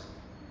worse.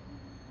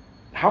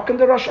 How can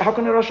the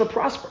Rasha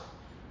prosper?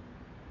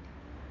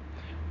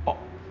 Oh.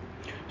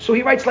 So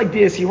he writes like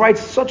this. He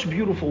writes such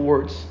beautiful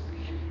words.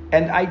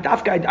 And I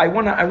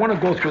want to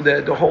go through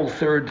the whole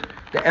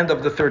the end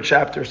of the third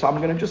chapter. So I'm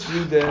going to just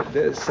read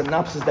the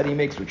synopsis that he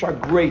makes, which are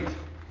great.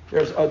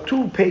 There's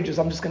 2 pages.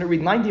 I'm just going to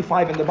read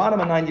 95 in the bottom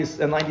and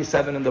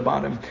 97 in the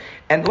bottom.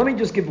 And let me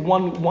just give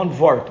one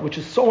vart, which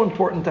is so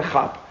important to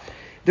Chap.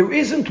 There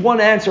isn't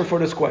one answer for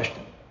this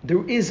question.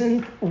 There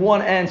isn't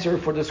one answer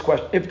for this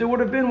question. If there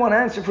would have been one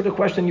answer for the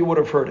question, you would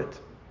have heard it.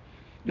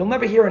 You'll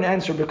never hear an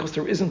answer because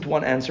there isn't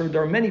one answer.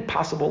 There are many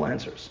possible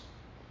answers.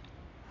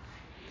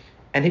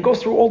 And he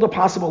goes through all the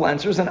possible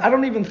answers, and I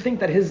don't even think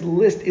that his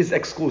list is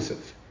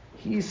exclusive.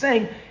 He's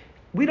saying,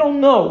 we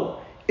don't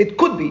know. It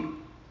could be.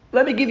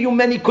 Let me give you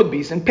many could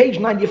be's. In page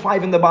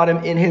 95 in the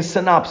bottom, in his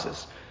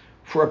synopsis,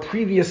 for a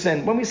previous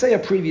sin. When we say a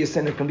previous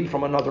sin, it can be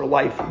from another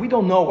life. We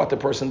don't know what the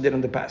person did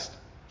in the past.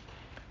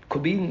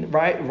 Could be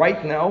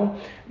right now,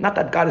 not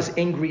that God is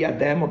angry at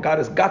them, or God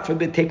is, God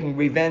forbid, taking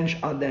revenge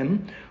on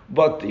them,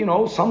 but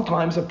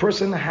sometimes a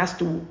person has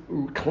to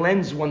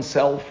cleanse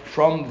oneself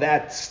from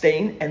that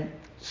stain, and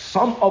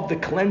some of the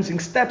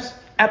cleansing steps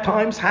at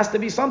times has to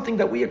be something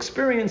that we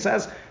experience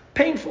as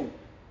painful.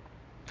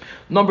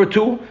 Number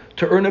 2,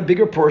 to earn a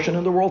bigger portion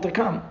in the world to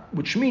come,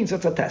 which means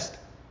it's a test.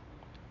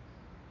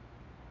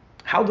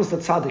 How does the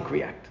tzaddik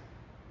react?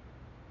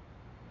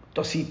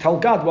 Does he tell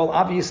God, well,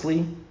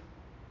 obviously,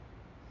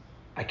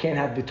 I can't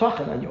have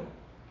bitachon on you?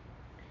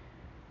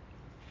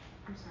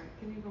 I'm sorry,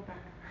 can you go back?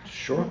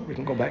 Sure, we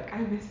can go back. I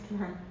missed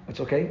one. That's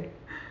okay.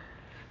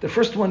 The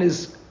first one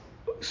is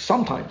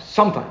sometimes,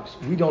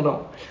 we don't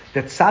know.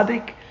 That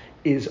tzaddik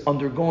is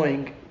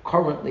undergoing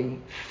currently,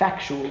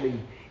 factually,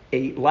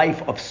 a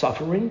life of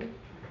suffering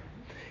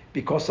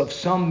because of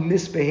some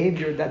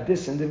misbehavior that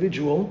this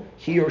individual,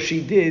 he or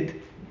she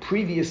did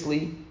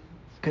previously,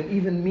 can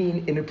even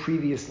mean in a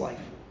previous life.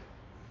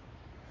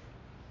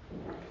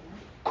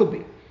 Could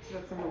be.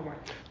 That's number 1.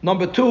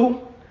 Number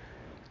 2,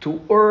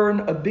 to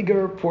earn a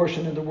bigger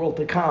portion in the world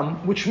to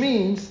come, which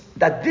means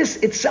that this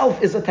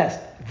itself is a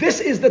test. This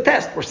is the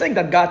test. We're saying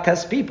that God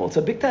tests people. It's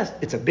a big test.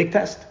 It's a big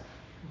test.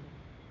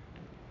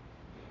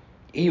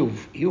 Iyuv,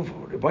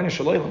 Rebbeinu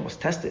Shalom was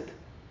tested.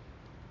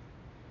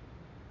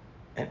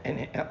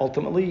 And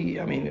ultimately,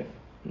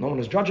 no one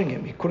is judging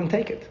him. He couldn't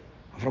take it.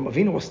 Avram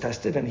Avinu was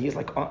tested, and he's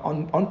like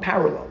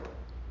unparalleled.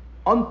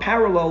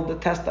 Unparalleled the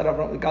test that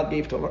God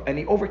gave to him, and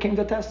he overcame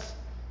the tests.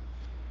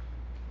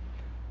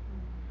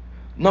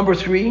 Number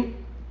 3,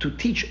 to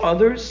teach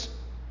others,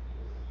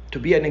 to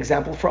be an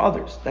example for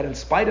others, that in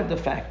spite of the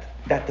fact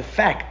that the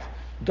fact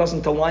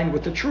doesn't align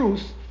with the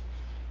truth,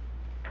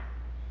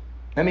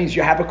 that means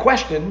you have a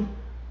question.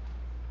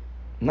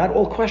 Not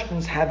all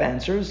questions have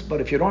answers,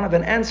 but if you don't have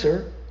an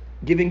answer,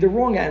 giving the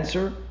wrong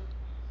answer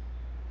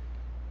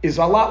is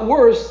a lot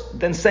worse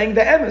than saying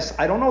the emes.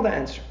 I don't know the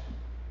answer.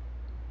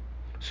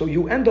 So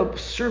you end up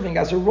serving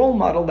as a role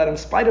model that in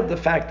spite of the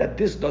fact that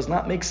this does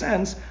not make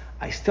sense,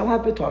 I still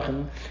have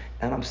bitachon,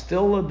 and I'm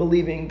still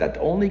believing that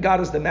only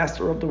God is the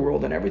master of the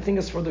world and everything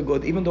is for the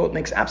good, even though it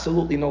makes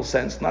absolutely no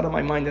sense, not in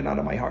my mind and not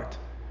in my heart.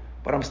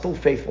 But I'm still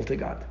faithful to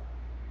God.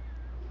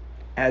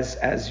 As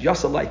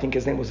Yossel, I think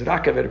his name was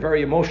Rakever,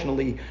 very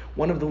emotionally,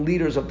 one of the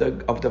leaders of the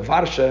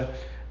Varsha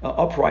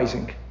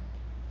uprising.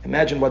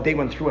 Imagine what they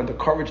went through and the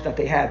courage that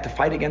they had to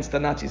fight against the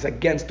Nazis,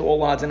 against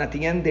all odds. And at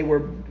the end, they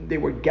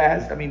were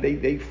gassed.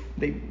 They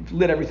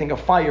lit everything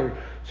afire,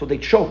 so they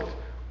choked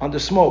on the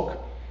smoke.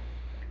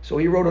 So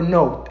he wrote a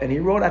note, and he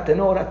wrote at the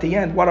note at the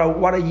end, what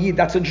a Yid,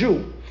 that's a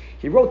Jew.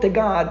 He wrote to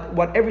God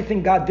what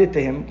everything God did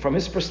to him from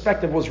his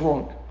perspective was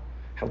wrong.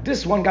 How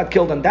this one got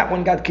killed and that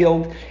one got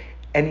killed.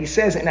 And he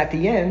says, and at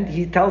the end,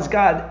 he tells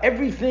God,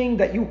 everything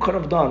that you could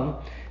have done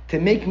to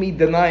make me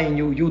denying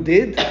you, you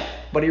did.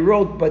 But he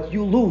wrote, but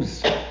you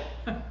lose.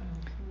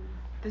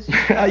 This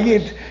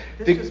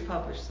was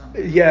published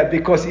somewhere. Yeah,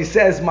 because he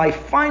says, my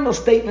final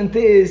statement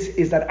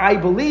is that I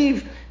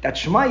believe that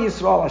Shema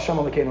Yisrael, Hashem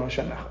Elokeinu,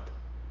 Hashem Echad.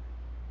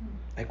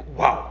 Like,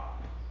 wow.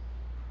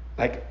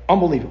 Like,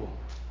 unbelievable.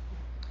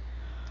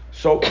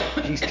 So,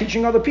 he's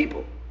teaching other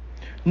people.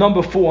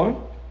 Number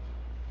 4,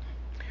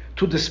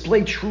 to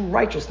display true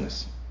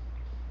righteousness.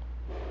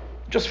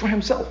 Just for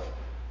himself.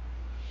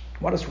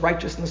 What does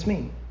righteousness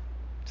mean?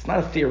 It's not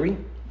a theory.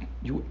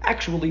 You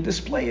actually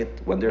display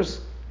it when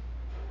there's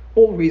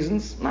all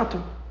reasons not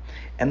to.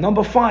 And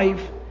number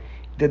 5,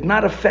 did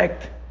not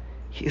affect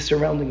his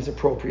surroundings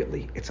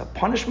appropriately. It's a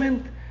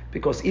punishment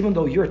because even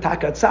though you're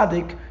Taka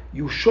Tzaddik,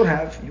 you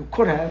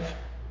could have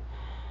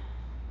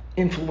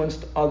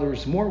influenced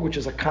others more, which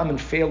is a common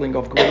failing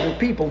of greater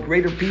people.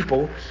 Greater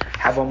people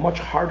have a much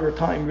harder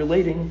time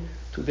relating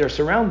to their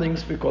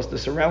surroundings, because the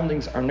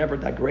surroundings are never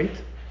that great.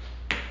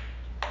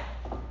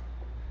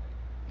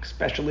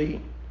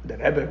 Especially the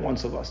Rebbe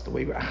wants of us, the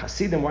way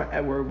Hasidim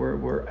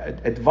were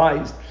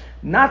advised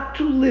not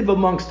to live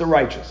amongst the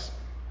righteous.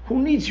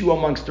 Who needs you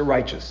amongst the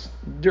righteous?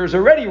 There's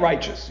already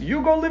righteous.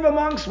 You go live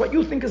amongst what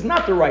you think is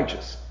not the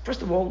righteous.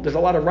 First of all, there's a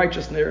lot of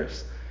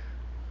righteousness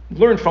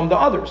learned from the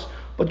others,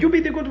 but you be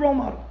the good role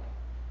model.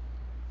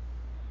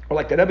 Or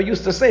like the Rebbe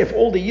used to say, if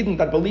all the Yidden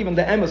that believe in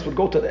the Emes would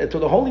go to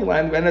the Holy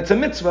Land, and it's a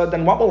mitzvah,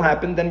 then what will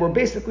happen? Then we're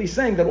basically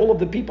saying that all of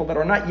the people that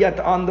are not yet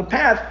on the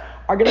path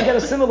are going to get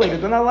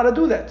assimilated. They're not allowed to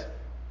do that.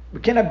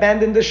 We can't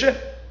abandon the ship.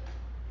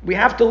 We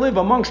have to live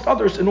amongst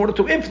others in order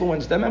to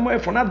influence them, and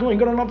if we're not doing a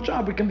good enough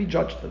job, we can be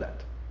judged for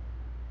that.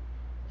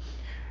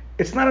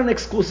 It's not an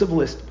exclusive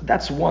list, but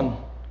that's one.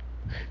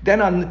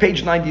 Then on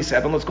page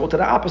 97, let's go to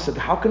the opposite.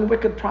 How can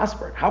wicked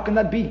prosper? How can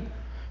that be?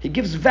 He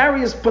gives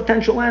various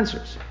potential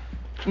answers.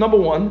 Number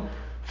one,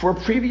 for a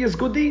previous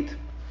good deed.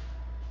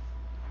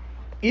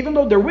 Even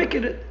though they're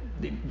wicked,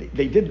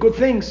 they did good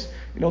things.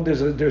 You know,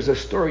 there's a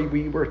story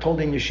we were told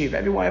in yeshiva.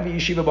 Every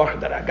yeshiva bachar,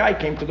 that a guy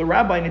came to the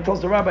rabbi and he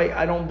tells the rabbi,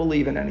 I don't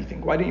believe in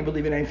anything. Why don't you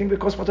believe in anything?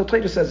 Because what the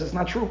Torah says is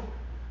not true.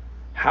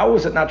 How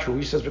is it not true?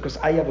 He says, because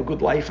I have a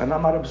good life and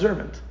I'm not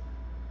observant.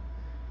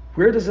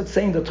 Where does it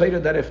say in the Torah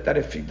that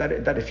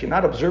if you're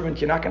not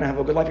observant, you're not going to have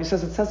a good life? He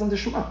says, it says in the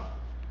Shema.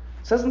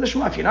 It says in the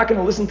Shema, if you're not going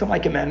to listen to my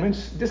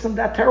commandments, this and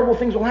that terrible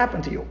things will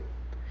happen to you.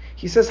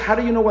 He says, how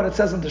do you know what it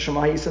says in the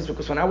Shema? He says,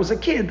 because when I was a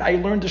kid, I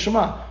learned the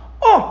Shema.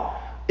 Oh,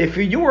 if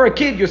you were a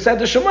kid, you said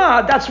the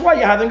Shema, that's why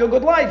you're having a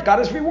good life. God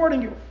is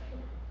rewarding you.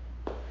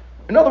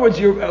 In other words,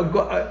 you're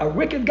a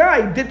wicked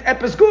guy did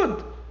epis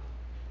good.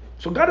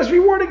 So God is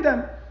rewarding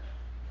them.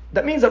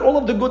 That means that all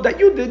of the good that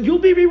you did, you'll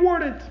be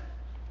rewarded.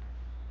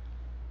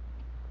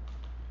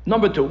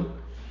 Number two,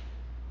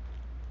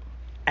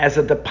 as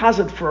a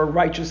deposit for a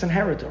righteous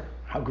inheritor.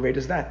 How great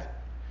is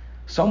that?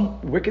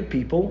 Some wicked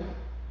people,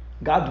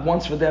 God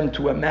wants for them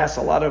to amass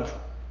a lot of,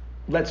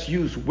 let's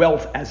use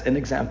wealth as an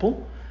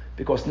example,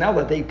 because now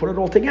that they put it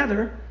all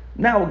together,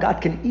 now God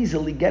can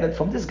easily get it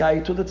from this guy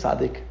to the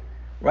tzaddik,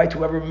 right?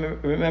 Whoever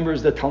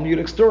remembers the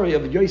Talmudic story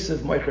of Yosef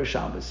Moicher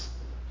Shabbos,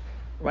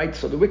 right?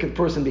 So the wicked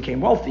person became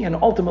wealthy, and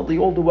ultimately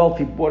all the wealth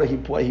he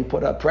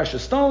put a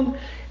precious stone,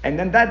 and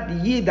then that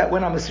Yid that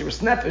went on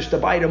Mesiras Nefesh to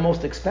buy the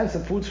most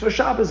expensive foods for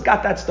Shabbos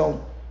got that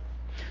stone.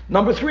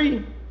 Number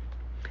three,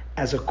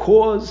 as a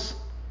cause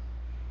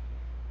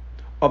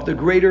for the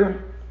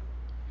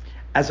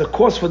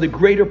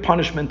greater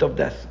punishment of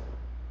death.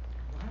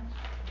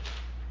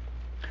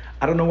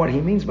 I don't know what he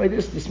means by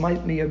this. This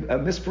might be a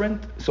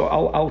misprint, so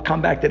I'll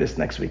come back to this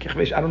next week.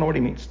 I don't know what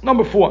he means.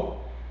 Number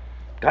four,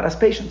 God has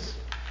patience.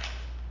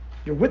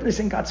 You're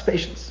witnessing God's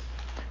patience.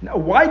 Now,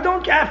 why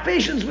don't you have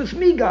patience with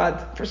me,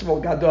 God? First of all,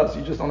 God does.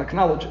 You just don't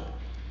acknowledge it.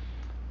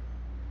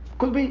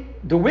 Could be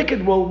the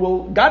wicked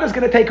God is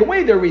going to take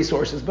away their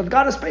resources, but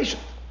God is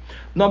patient.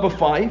 Number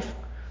five,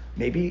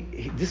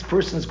 maybe this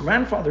person's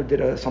grandfather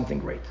did something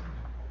great.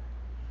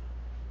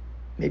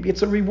 Maybe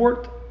it's a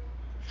reward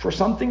for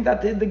something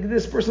that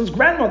this person's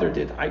grandmother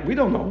did. We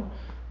don't know.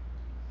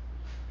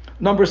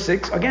 Number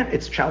six, again,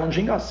 it's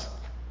challenging us.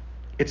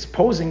 It's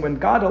posing when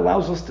God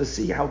allows us to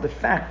see how the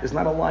fact is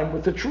not aligned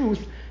with the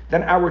truth,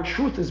 then our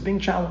truth is being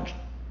challenged.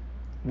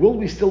 Will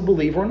we still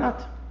believe or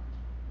not?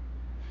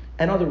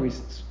 And other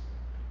reasons.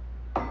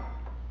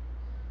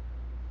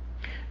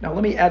 Now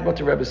let me add what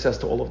the Rebbe says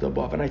to all of the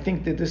above, and I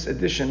think that this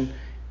addition,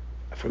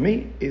 for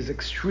me, is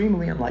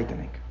extremely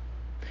enlightening.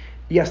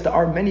 Yes, there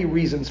are many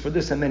reasons for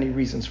this and many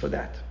reasons for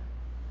that.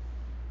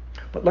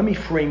 But let me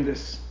frame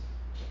this,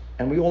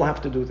 and we all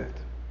have to do that.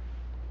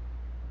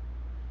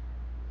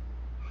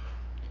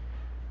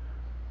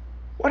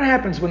 What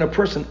happens when a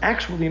person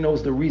actually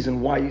knows the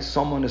reason why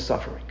someone is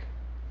suffering?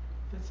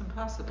 That's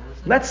impossible,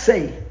 isn't it? Let's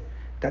say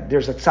that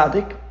there's a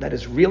tzaddik that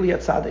is really a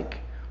tzaddik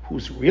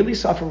who's really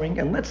suffering,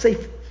 and let's say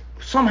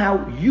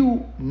somehow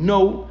you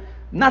know,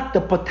 not the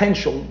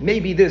potential,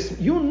 maybe this,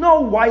 you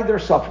know why they're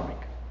suffering.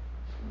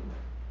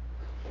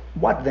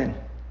 What then?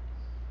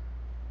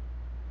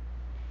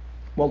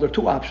 Well, there are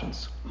two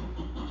options.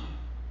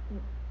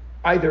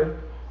 Either,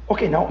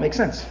 okay, now it makes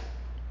sense.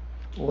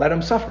 Let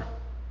them suffer.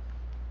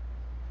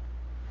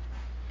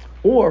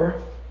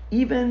 Or,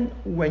 even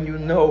when you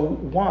know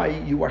why,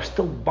 you are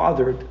still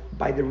bothered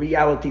by the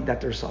reality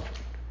that they're suffering.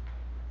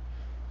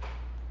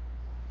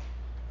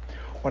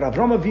 What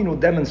Avraham Avinu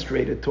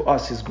demonstrated to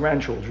us, his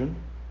grandchildren,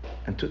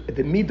 and to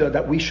the midah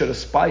that we should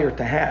aspire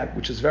to have,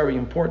 which is very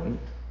important,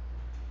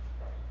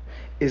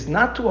 is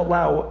not to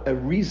allow a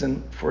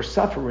reason for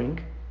suffering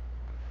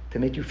to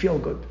make you feel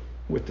good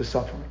with the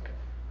suffering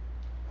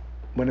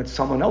when it's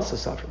someone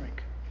else's suffering.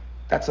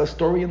 That's a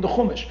story in the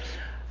Chumash.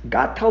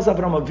 God tells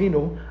Avraham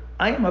Avinu,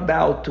 I am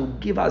about to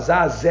give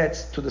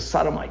Azazetz to the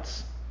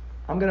Sodomites.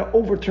 I'm going to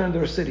overturn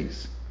their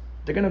cities.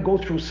 They're going to go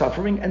through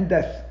suffering and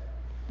death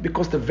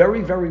because they're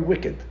very, very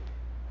wicked.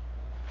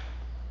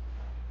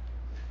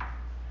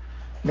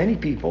 Many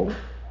people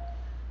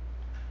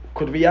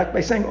could react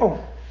by saying,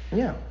 oh,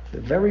 yeah,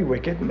 they're very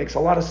wicked. It makes a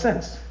lot of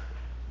sense.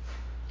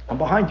 I'm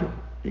behind you.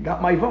 You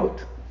got my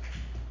vote.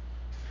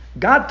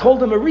 God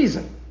told him a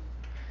reason.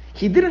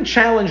 He didn't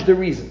challenge the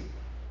reason.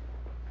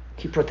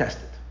 He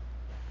protested.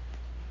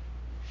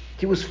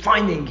 He was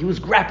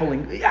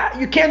grappling. Yeah,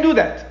 you can't do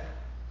that.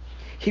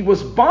 He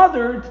was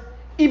bothered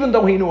even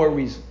though he knew a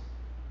reason.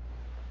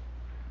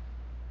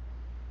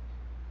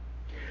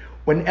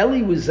 When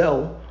Eli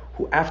Wiesel,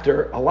 who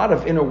after a lot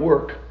of inner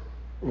work,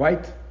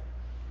 right,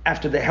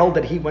 after the hell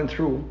that he went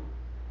through,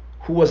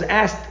 who was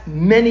asked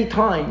many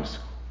times,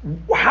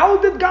 how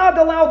did God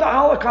allow the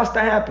Holocaust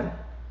to happen?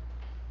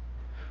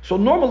 So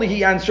normally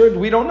he answered,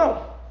 we don't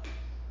know.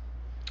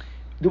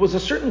 There was a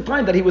certain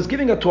time that he was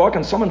giving a talk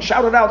and someone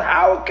shouted out,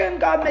 how can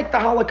God make the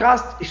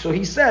Holocaust? So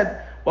he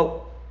said,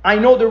 well, I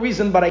know the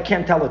reason, but I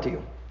can't tell it to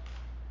you.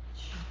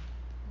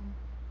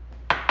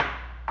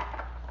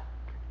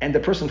 And the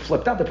person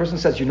flipped out. The person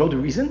says, you know the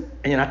reason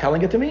and you're not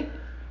telling it to me?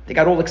 They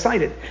got all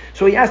excited.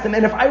 So he asked him,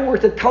 and if I were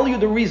to tell you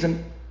the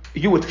reason,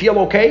 you would feel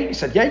okay? He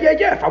said, yeah.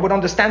 If I would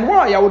understand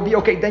why, I would be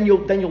okay. Then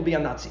you'll be a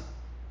Nazi.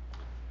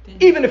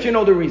 Even if you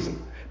know the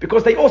reason.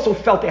 Because they also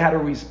felt they had a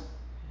reason.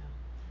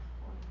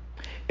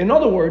 In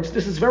other words,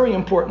 this is very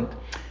important.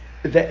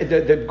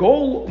 The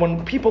goal,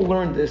 when people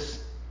learn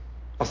this,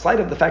 aside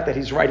of the fact that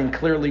he's writing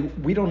clearly,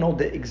 we don't know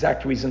the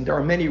exact reason. There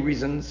are many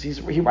reasons.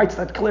 He writes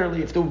that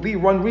clearly. If there would be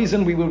one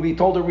reason, we would be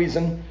told a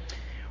reason.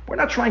 We're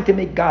not trying to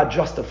make God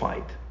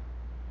justified.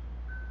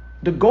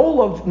 The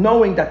goal of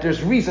knowing that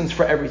there's reasons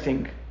for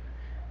everything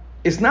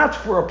is not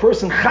for a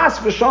person, chas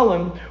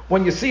v'shalom,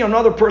 when you see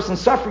another person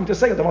suffering, to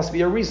say there must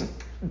be a reason.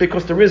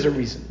 Because there is a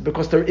reason.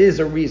 Because there is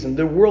a reason.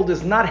 The world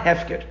is not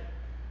hefker.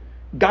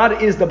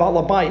 God is the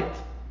balabayit.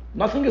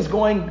 Nothing is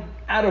going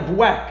out of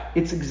whack.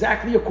 It's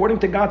exactly according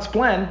to God's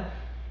plan.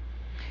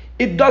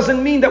 It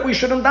doesn't mean that we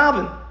shouldn't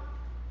daven.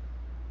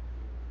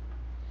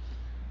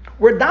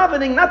 We're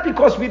davening not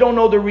because we don't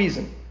know the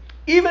reason.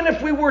 Even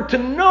if we were to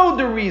know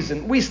the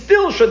reason, we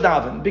still should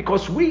daven,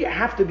 because we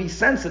have to be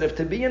sensitive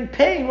to be in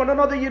pain when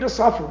another yid is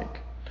suffering.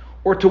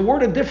 Or to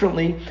word it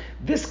differently,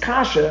 this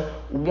kasha,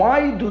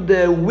 why do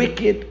the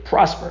wicked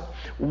prosper?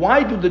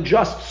 Why do the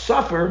just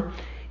suffer?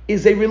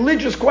 Is a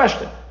religious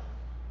question.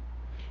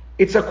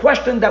 It's a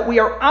question that we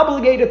are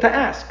obligated to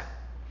ask.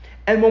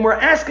 And when we're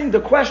asking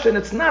the question,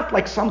 it's not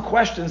like some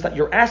questions that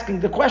you're asking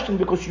the question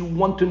because you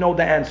want to know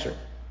the answer.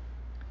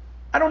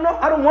 I don't know.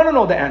 I don't want to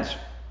know the answer.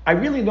 I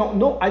really don't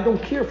know. I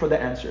don't care for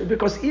the answer,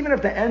 because even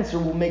if the answer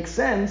will make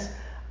sense,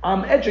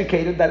 I'm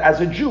educated that as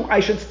a Jew, I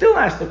should still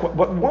ask the question,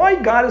 but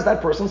why God is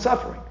that person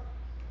suffering?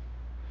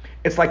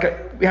 It's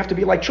like we have to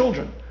be like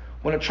children.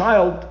 When a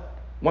child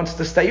wants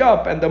to stay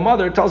up and the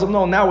mother tells him,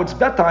 no, now it's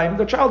bedtime,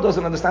 the child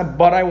doesn't understand,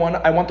 but I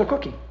want a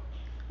cookie.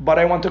 But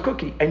I want a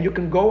cookie. And you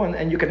can go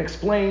and you can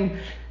explain,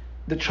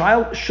 the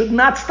child should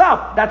not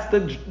stop. That's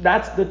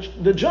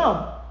the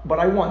job. But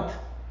I want.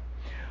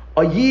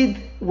 A Yid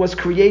was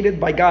created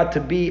by God to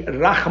be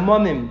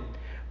Rachmanim.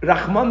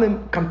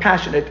 Rachmanim,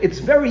 compassionate. It's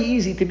very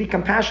easy to be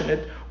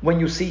compassionate when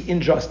you see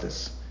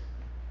injustice.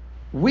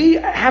 We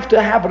have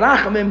to have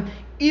Rachamim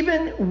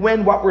even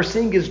when what we're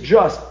seeing is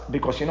just.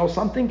 Because you know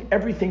something?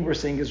 Everything we're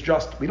seeing is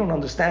just. We don't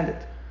understand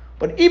it.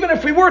 But even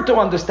if we were to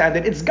understand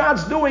it, it's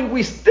God's doing,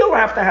 we still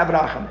have to have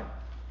Rachamim.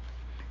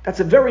 That's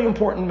a very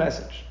important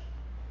message.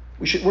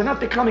 We're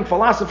not becoming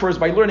philosophers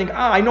by learning,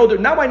 now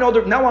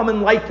I'm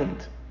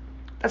enlightened.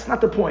 That's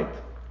not the point.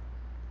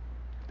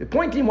 The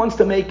point he wants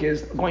to make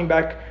is, going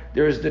back,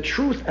 there is the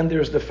truth and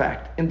there's the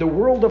fact. In the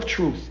world of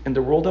truth, in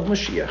the world of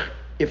Mashiach,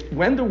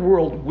 when the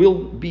world will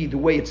be the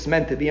way it's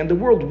meant to be, and the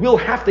world will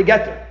have to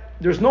get there,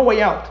 there's no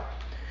way out,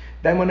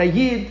 then when a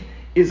Yid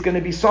is going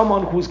to be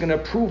someone who's going to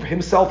prove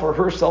himself or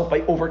herself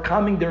by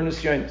overcoming their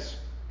nisyonos.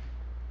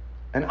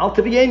 And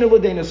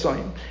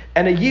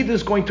and a Yid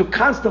is going to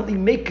constantly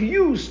make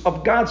use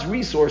of God's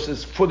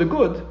resources for the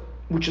good,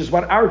 which is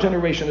what our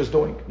generation is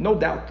doing. No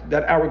doubt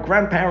that our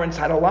grandparents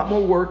had a lot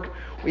more work,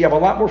 we have a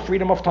lot more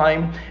freedom of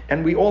time,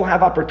 and we all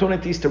have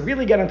opportunities to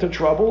really get into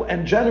trouble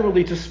and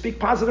generally to speak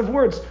positive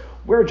words.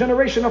 We're a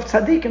generation of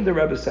tzaddikim, the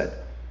Rebbe said.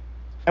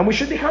 And we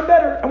should become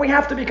better, and we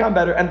have to become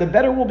better. And the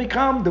better we'll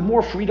become, the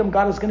more freedom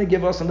God is going to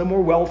give us, and the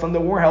more wealth, and the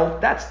more health.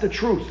 That's the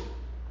truth.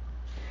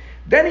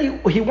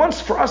 Then he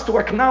wants for us to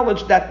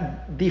acknowledge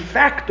that de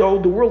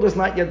facto, the world is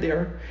not yet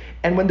there.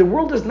 And when the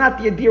world is not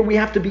yet there, we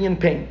have to be in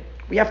pain.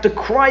 We have to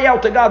cry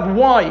out to God,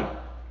 why?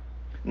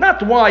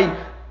 Not why,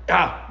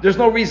 there's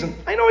no reason.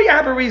 I know you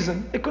have a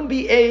reason. It could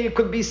be A, it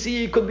could be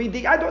C, it could be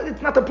D.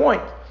 It's not the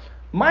point.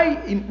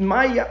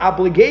 My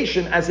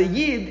obligation as a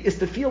Yid is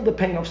to feel the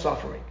pain of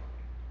suffering.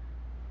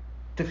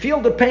 To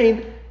feel the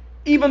pain,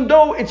 even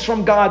though it's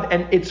from God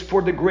and it's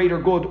for the greater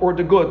good or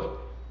the good.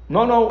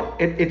 No,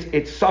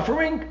 it's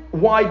suffering.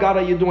 Why, God,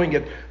 are you doing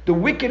it? The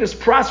wicked is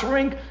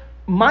prospering.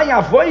 My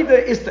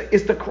avoida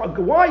is to cry.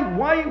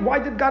 Why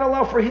did God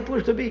allow for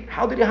Hitler to be?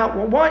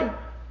 Why?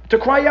 To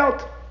cry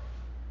out.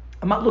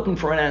 I'm not looking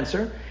for an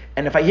answer.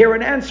 And if I hear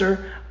an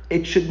answer,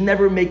 it should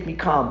never make me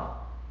calm.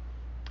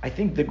 I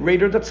think the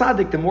greater the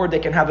tzaddik, the more they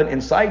can have an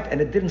insight,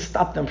 and it didn't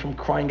stop them from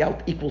crying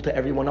out equal to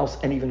everyone else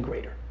and even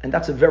greater. And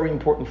that's a very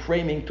important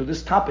framing to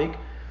this topic,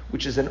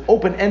 which is an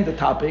open-ended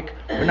topic.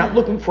 We're not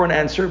looking for an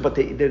answer, but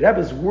the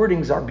Rebbe's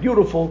wordings are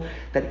beautiful,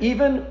 that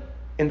even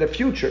in the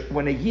future,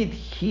 when a Yid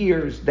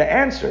hears the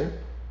answer,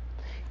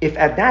 if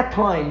at that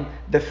time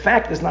the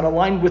fact is not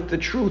aligned with the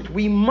truth,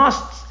 we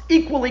must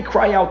equally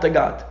cry out to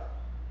God.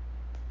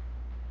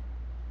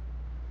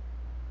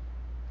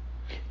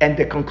 And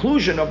the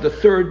conclusion of the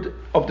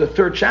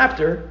third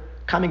chapter,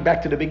 coming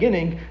back to the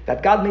beginning,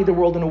 that God made the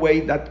world in a way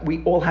that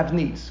we all have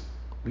needs.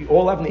 We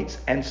all have needs.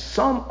 And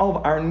some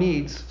of our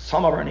needs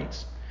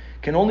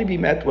can only be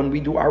met when we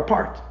do our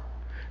part.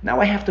 Now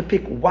I have to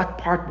pick what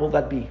part will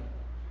that be.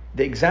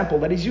 The example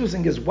that he's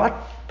using is, what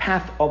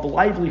path of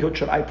livelihood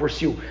should I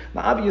pursue?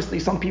 Now obviously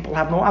some people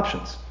have no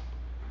options.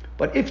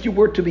 But if you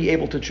were to be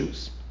able to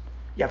choose,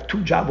 you have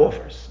 2 job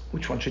offers.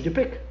 Which one should you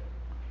pick?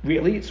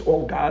 Really, it's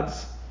all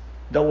God's.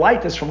 The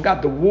light is from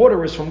God. The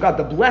water is from God.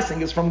 The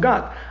blessing is from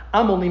God.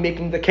 I'm only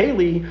making the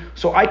keli,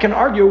 so I can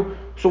argue,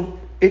 so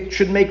it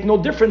should make no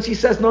difference. He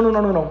says,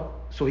 no.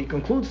 So he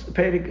concludes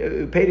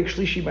Perek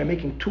Shlishi by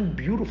making 2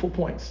 beautiful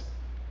points.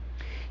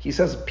 He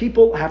says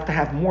people have to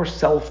have more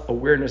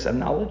self-awareness and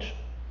knowledge.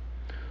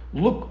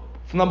 Look,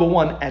 number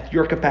 1, at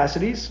your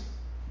capacities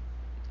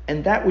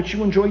and that which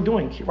you enjoy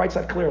doing. He writes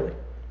that clearly.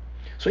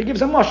 So he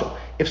gives a mashal.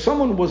 If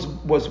someone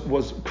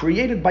was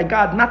created by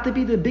God not to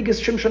be the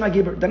biggest Shimshon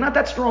HaGiber, they're not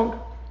that strong.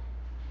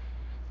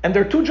 And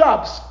there are 2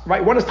 jobs,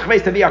 right? One is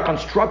to be a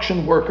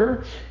construction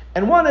worker,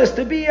 and one is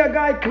to be a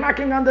guy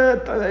knocking on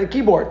the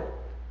keyboard.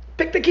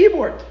 Pick the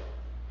keyboard.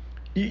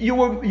 You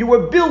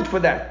were built for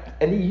that.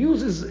 And he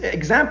uses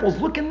examples.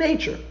 Look in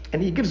nature.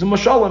 And he gives a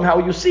mashalim how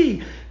you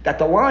see that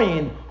the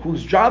lion,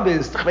 whose job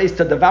is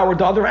to devour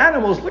the other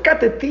animals, look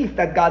at the teeth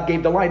that God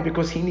gave the lion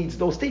because he needs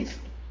those teeth.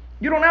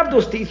 You don't have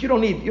those teeth. You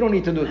don't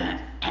need to do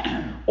that.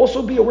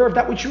 Also be aware of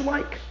that which you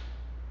like.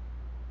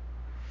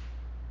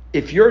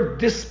 If your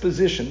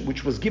disposition,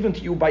 which was given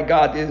to you by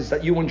God, is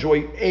that you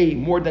enjoy A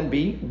more than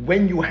B,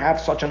 when you have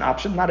such an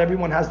option, not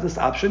everyone has this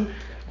option,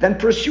 then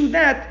pursue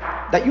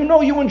that you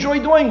know you enjoy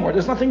doing more.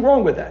 There's nothing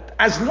wrong with that.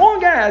 As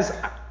long as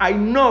I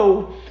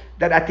know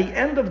that at the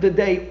end of the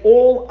day,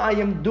 all I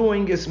am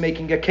doing is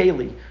making a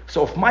keli.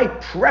 So if my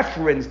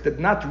preference did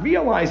not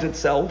realize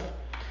itself,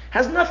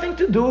 has nothing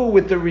to do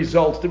with the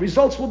results. The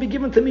results will be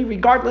given to me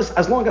regardless,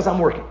 as long as I'm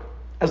working.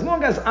 As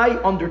long as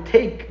I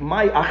undertake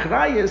my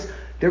achrayas,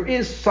 there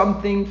is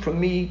something for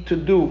me to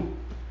do.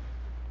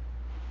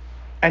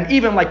 And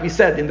even like we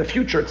said, in the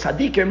future,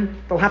 tzaddikim,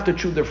 they'll have to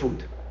chew their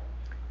food.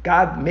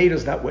 God made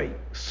us that way.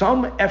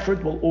 Some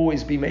effort will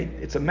always be made.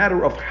 It's a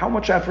matter of how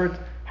much effort,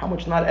 how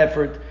much not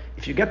effort.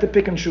 If you get to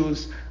pick and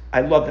choose,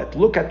 I love that.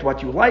 Look at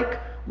what you like.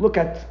 Look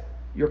at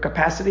your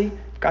capacity.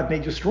 If God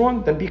made you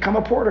strong, then become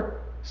a porter.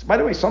 So, by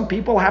the way, some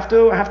people have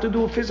to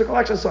do physical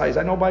exercise.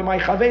 I know by my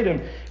chaverim,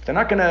 if they're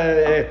not going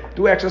to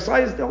do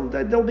exercise,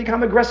 they'll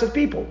become aggressive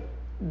people.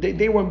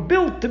 They were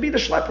built to be the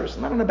schleppers,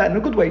 not in a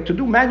good way, to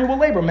do manual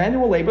labor.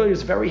 Manual labor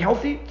is very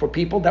healthy for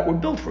people that were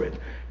built for it.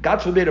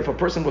 God forbid, if a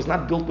person was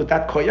not built with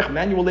that koyach,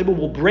 manual labor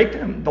will break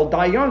them. They'll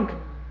die young.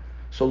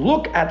 So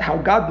look at how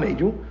God made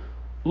you,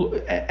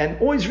 and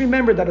always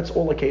remember that it's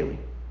all a keli.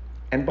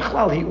 And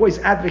Bichlal, he always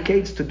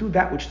advocates to do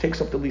that which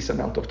takes up the least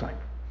amount of time.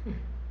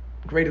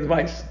 Great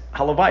advice.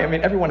 Halavai, I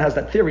mean, everyone has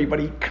that theory, but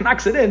he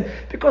knocks it in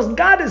because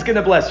God is going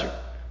to bless you.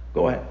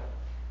 Go ahead.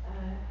 I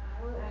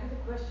had a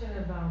question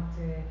about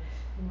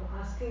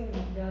asking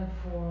God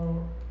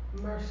for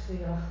mercy,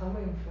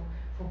 rachamim,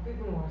 for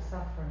people who are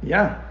suffering.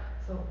 Yeah.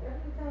 So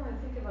every time I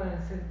think about it,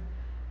 I said,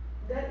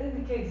 that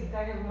indicates that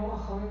I have more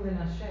rachamim than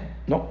Hashem.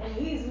 No. And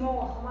He is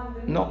more rachamim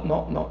than me.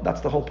 No. That's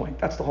the whole point.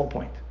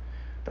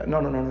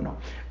 No.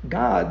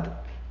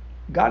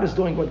 God is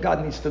doing what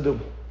God needs to do.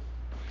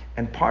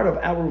 And part of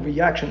our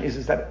reaction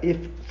is that if,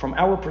 from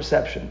our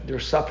perception, they're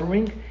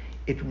suffering,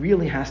 it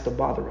really has to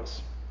bother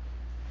us.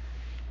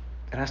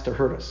 It has to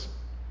hurt us.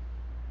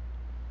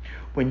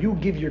 When you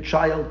give your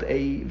child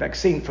a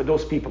vaccine, for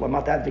those people, I'm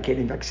not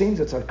advocating vaccines,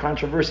 it's a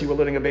controversy we're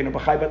living in Beinu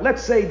B'chai, but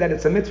let's say that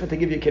it's a mitzvah to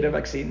give your kid a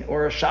vaccine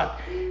or a shot.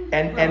 Well,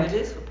 it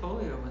is for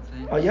polio,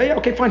 I think. Yeah,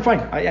 okay, fine.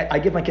 I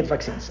give my kids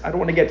vaccines. I don't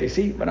want to get there,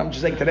 see? But I'm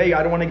just saying today,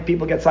 I don't want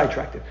people get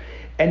sidetracked.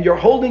 And you're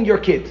holding your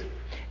kid,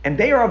 and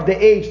they are of the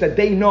age that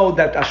they know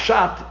that a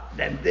shot,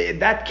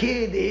 that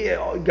kid,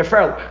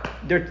 gefährlich,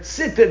 they're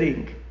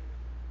tzittening.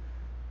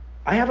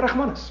 I have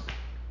rachmanas.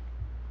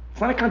 It's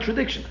not a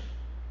contradiction.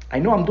 I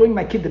know I'm doing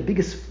my kid the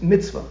biggest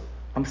mitzvah.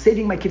 I'm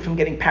saving my kid from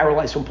getting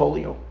paralyzed from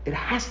polio. It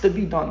has to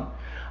be done.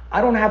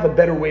 I don't have a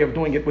better way of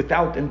doing it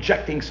without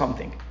injecting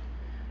something.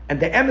 And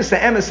the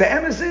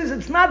emes is,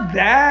 it's not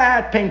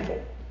that painful.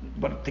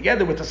 But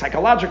together with the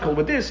psychological,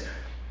 with this,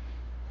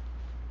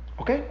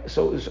 okay,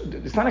 so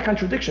it's not a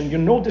contradiction. You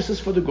know this is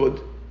for the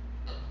good,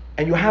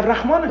 and you have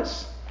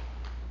rachmanas.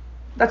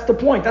 That's the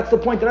point. That's the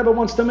point that everyone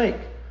wants to make.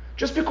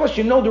 Just because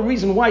you know the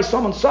reason why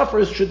someone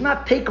suffers should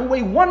not take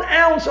away 1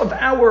 ounce of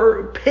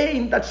our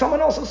pain that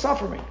someone else is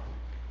suffering.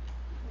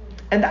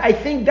 And I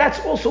think that's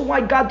also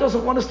why God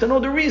doesn't want us to know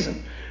the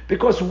reason.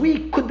 Because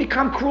we could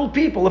become cruel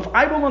people. If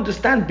I will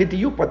understand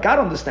bidiyuk what God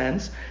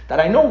understands, that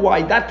I know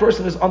why that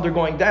person is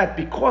undergoing that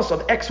because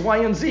of X, Y,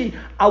 and Z,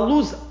 I'll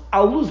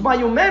lose my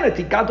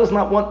humanity. God does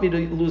not want me to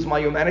lose my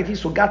humanity,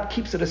 so God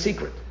keeps it a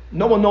secret.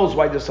 No one knows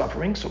why they're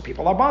suffering, so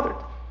people are bothered.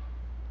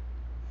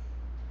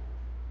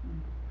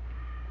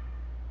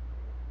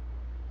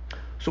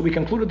 So we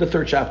concluded the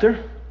 3rd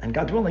chapter, and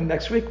God willing,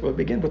 next week we'll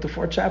begin with the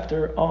 4th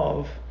chapter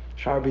of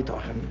Sha'ar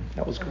B'Tachon.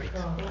 That was great.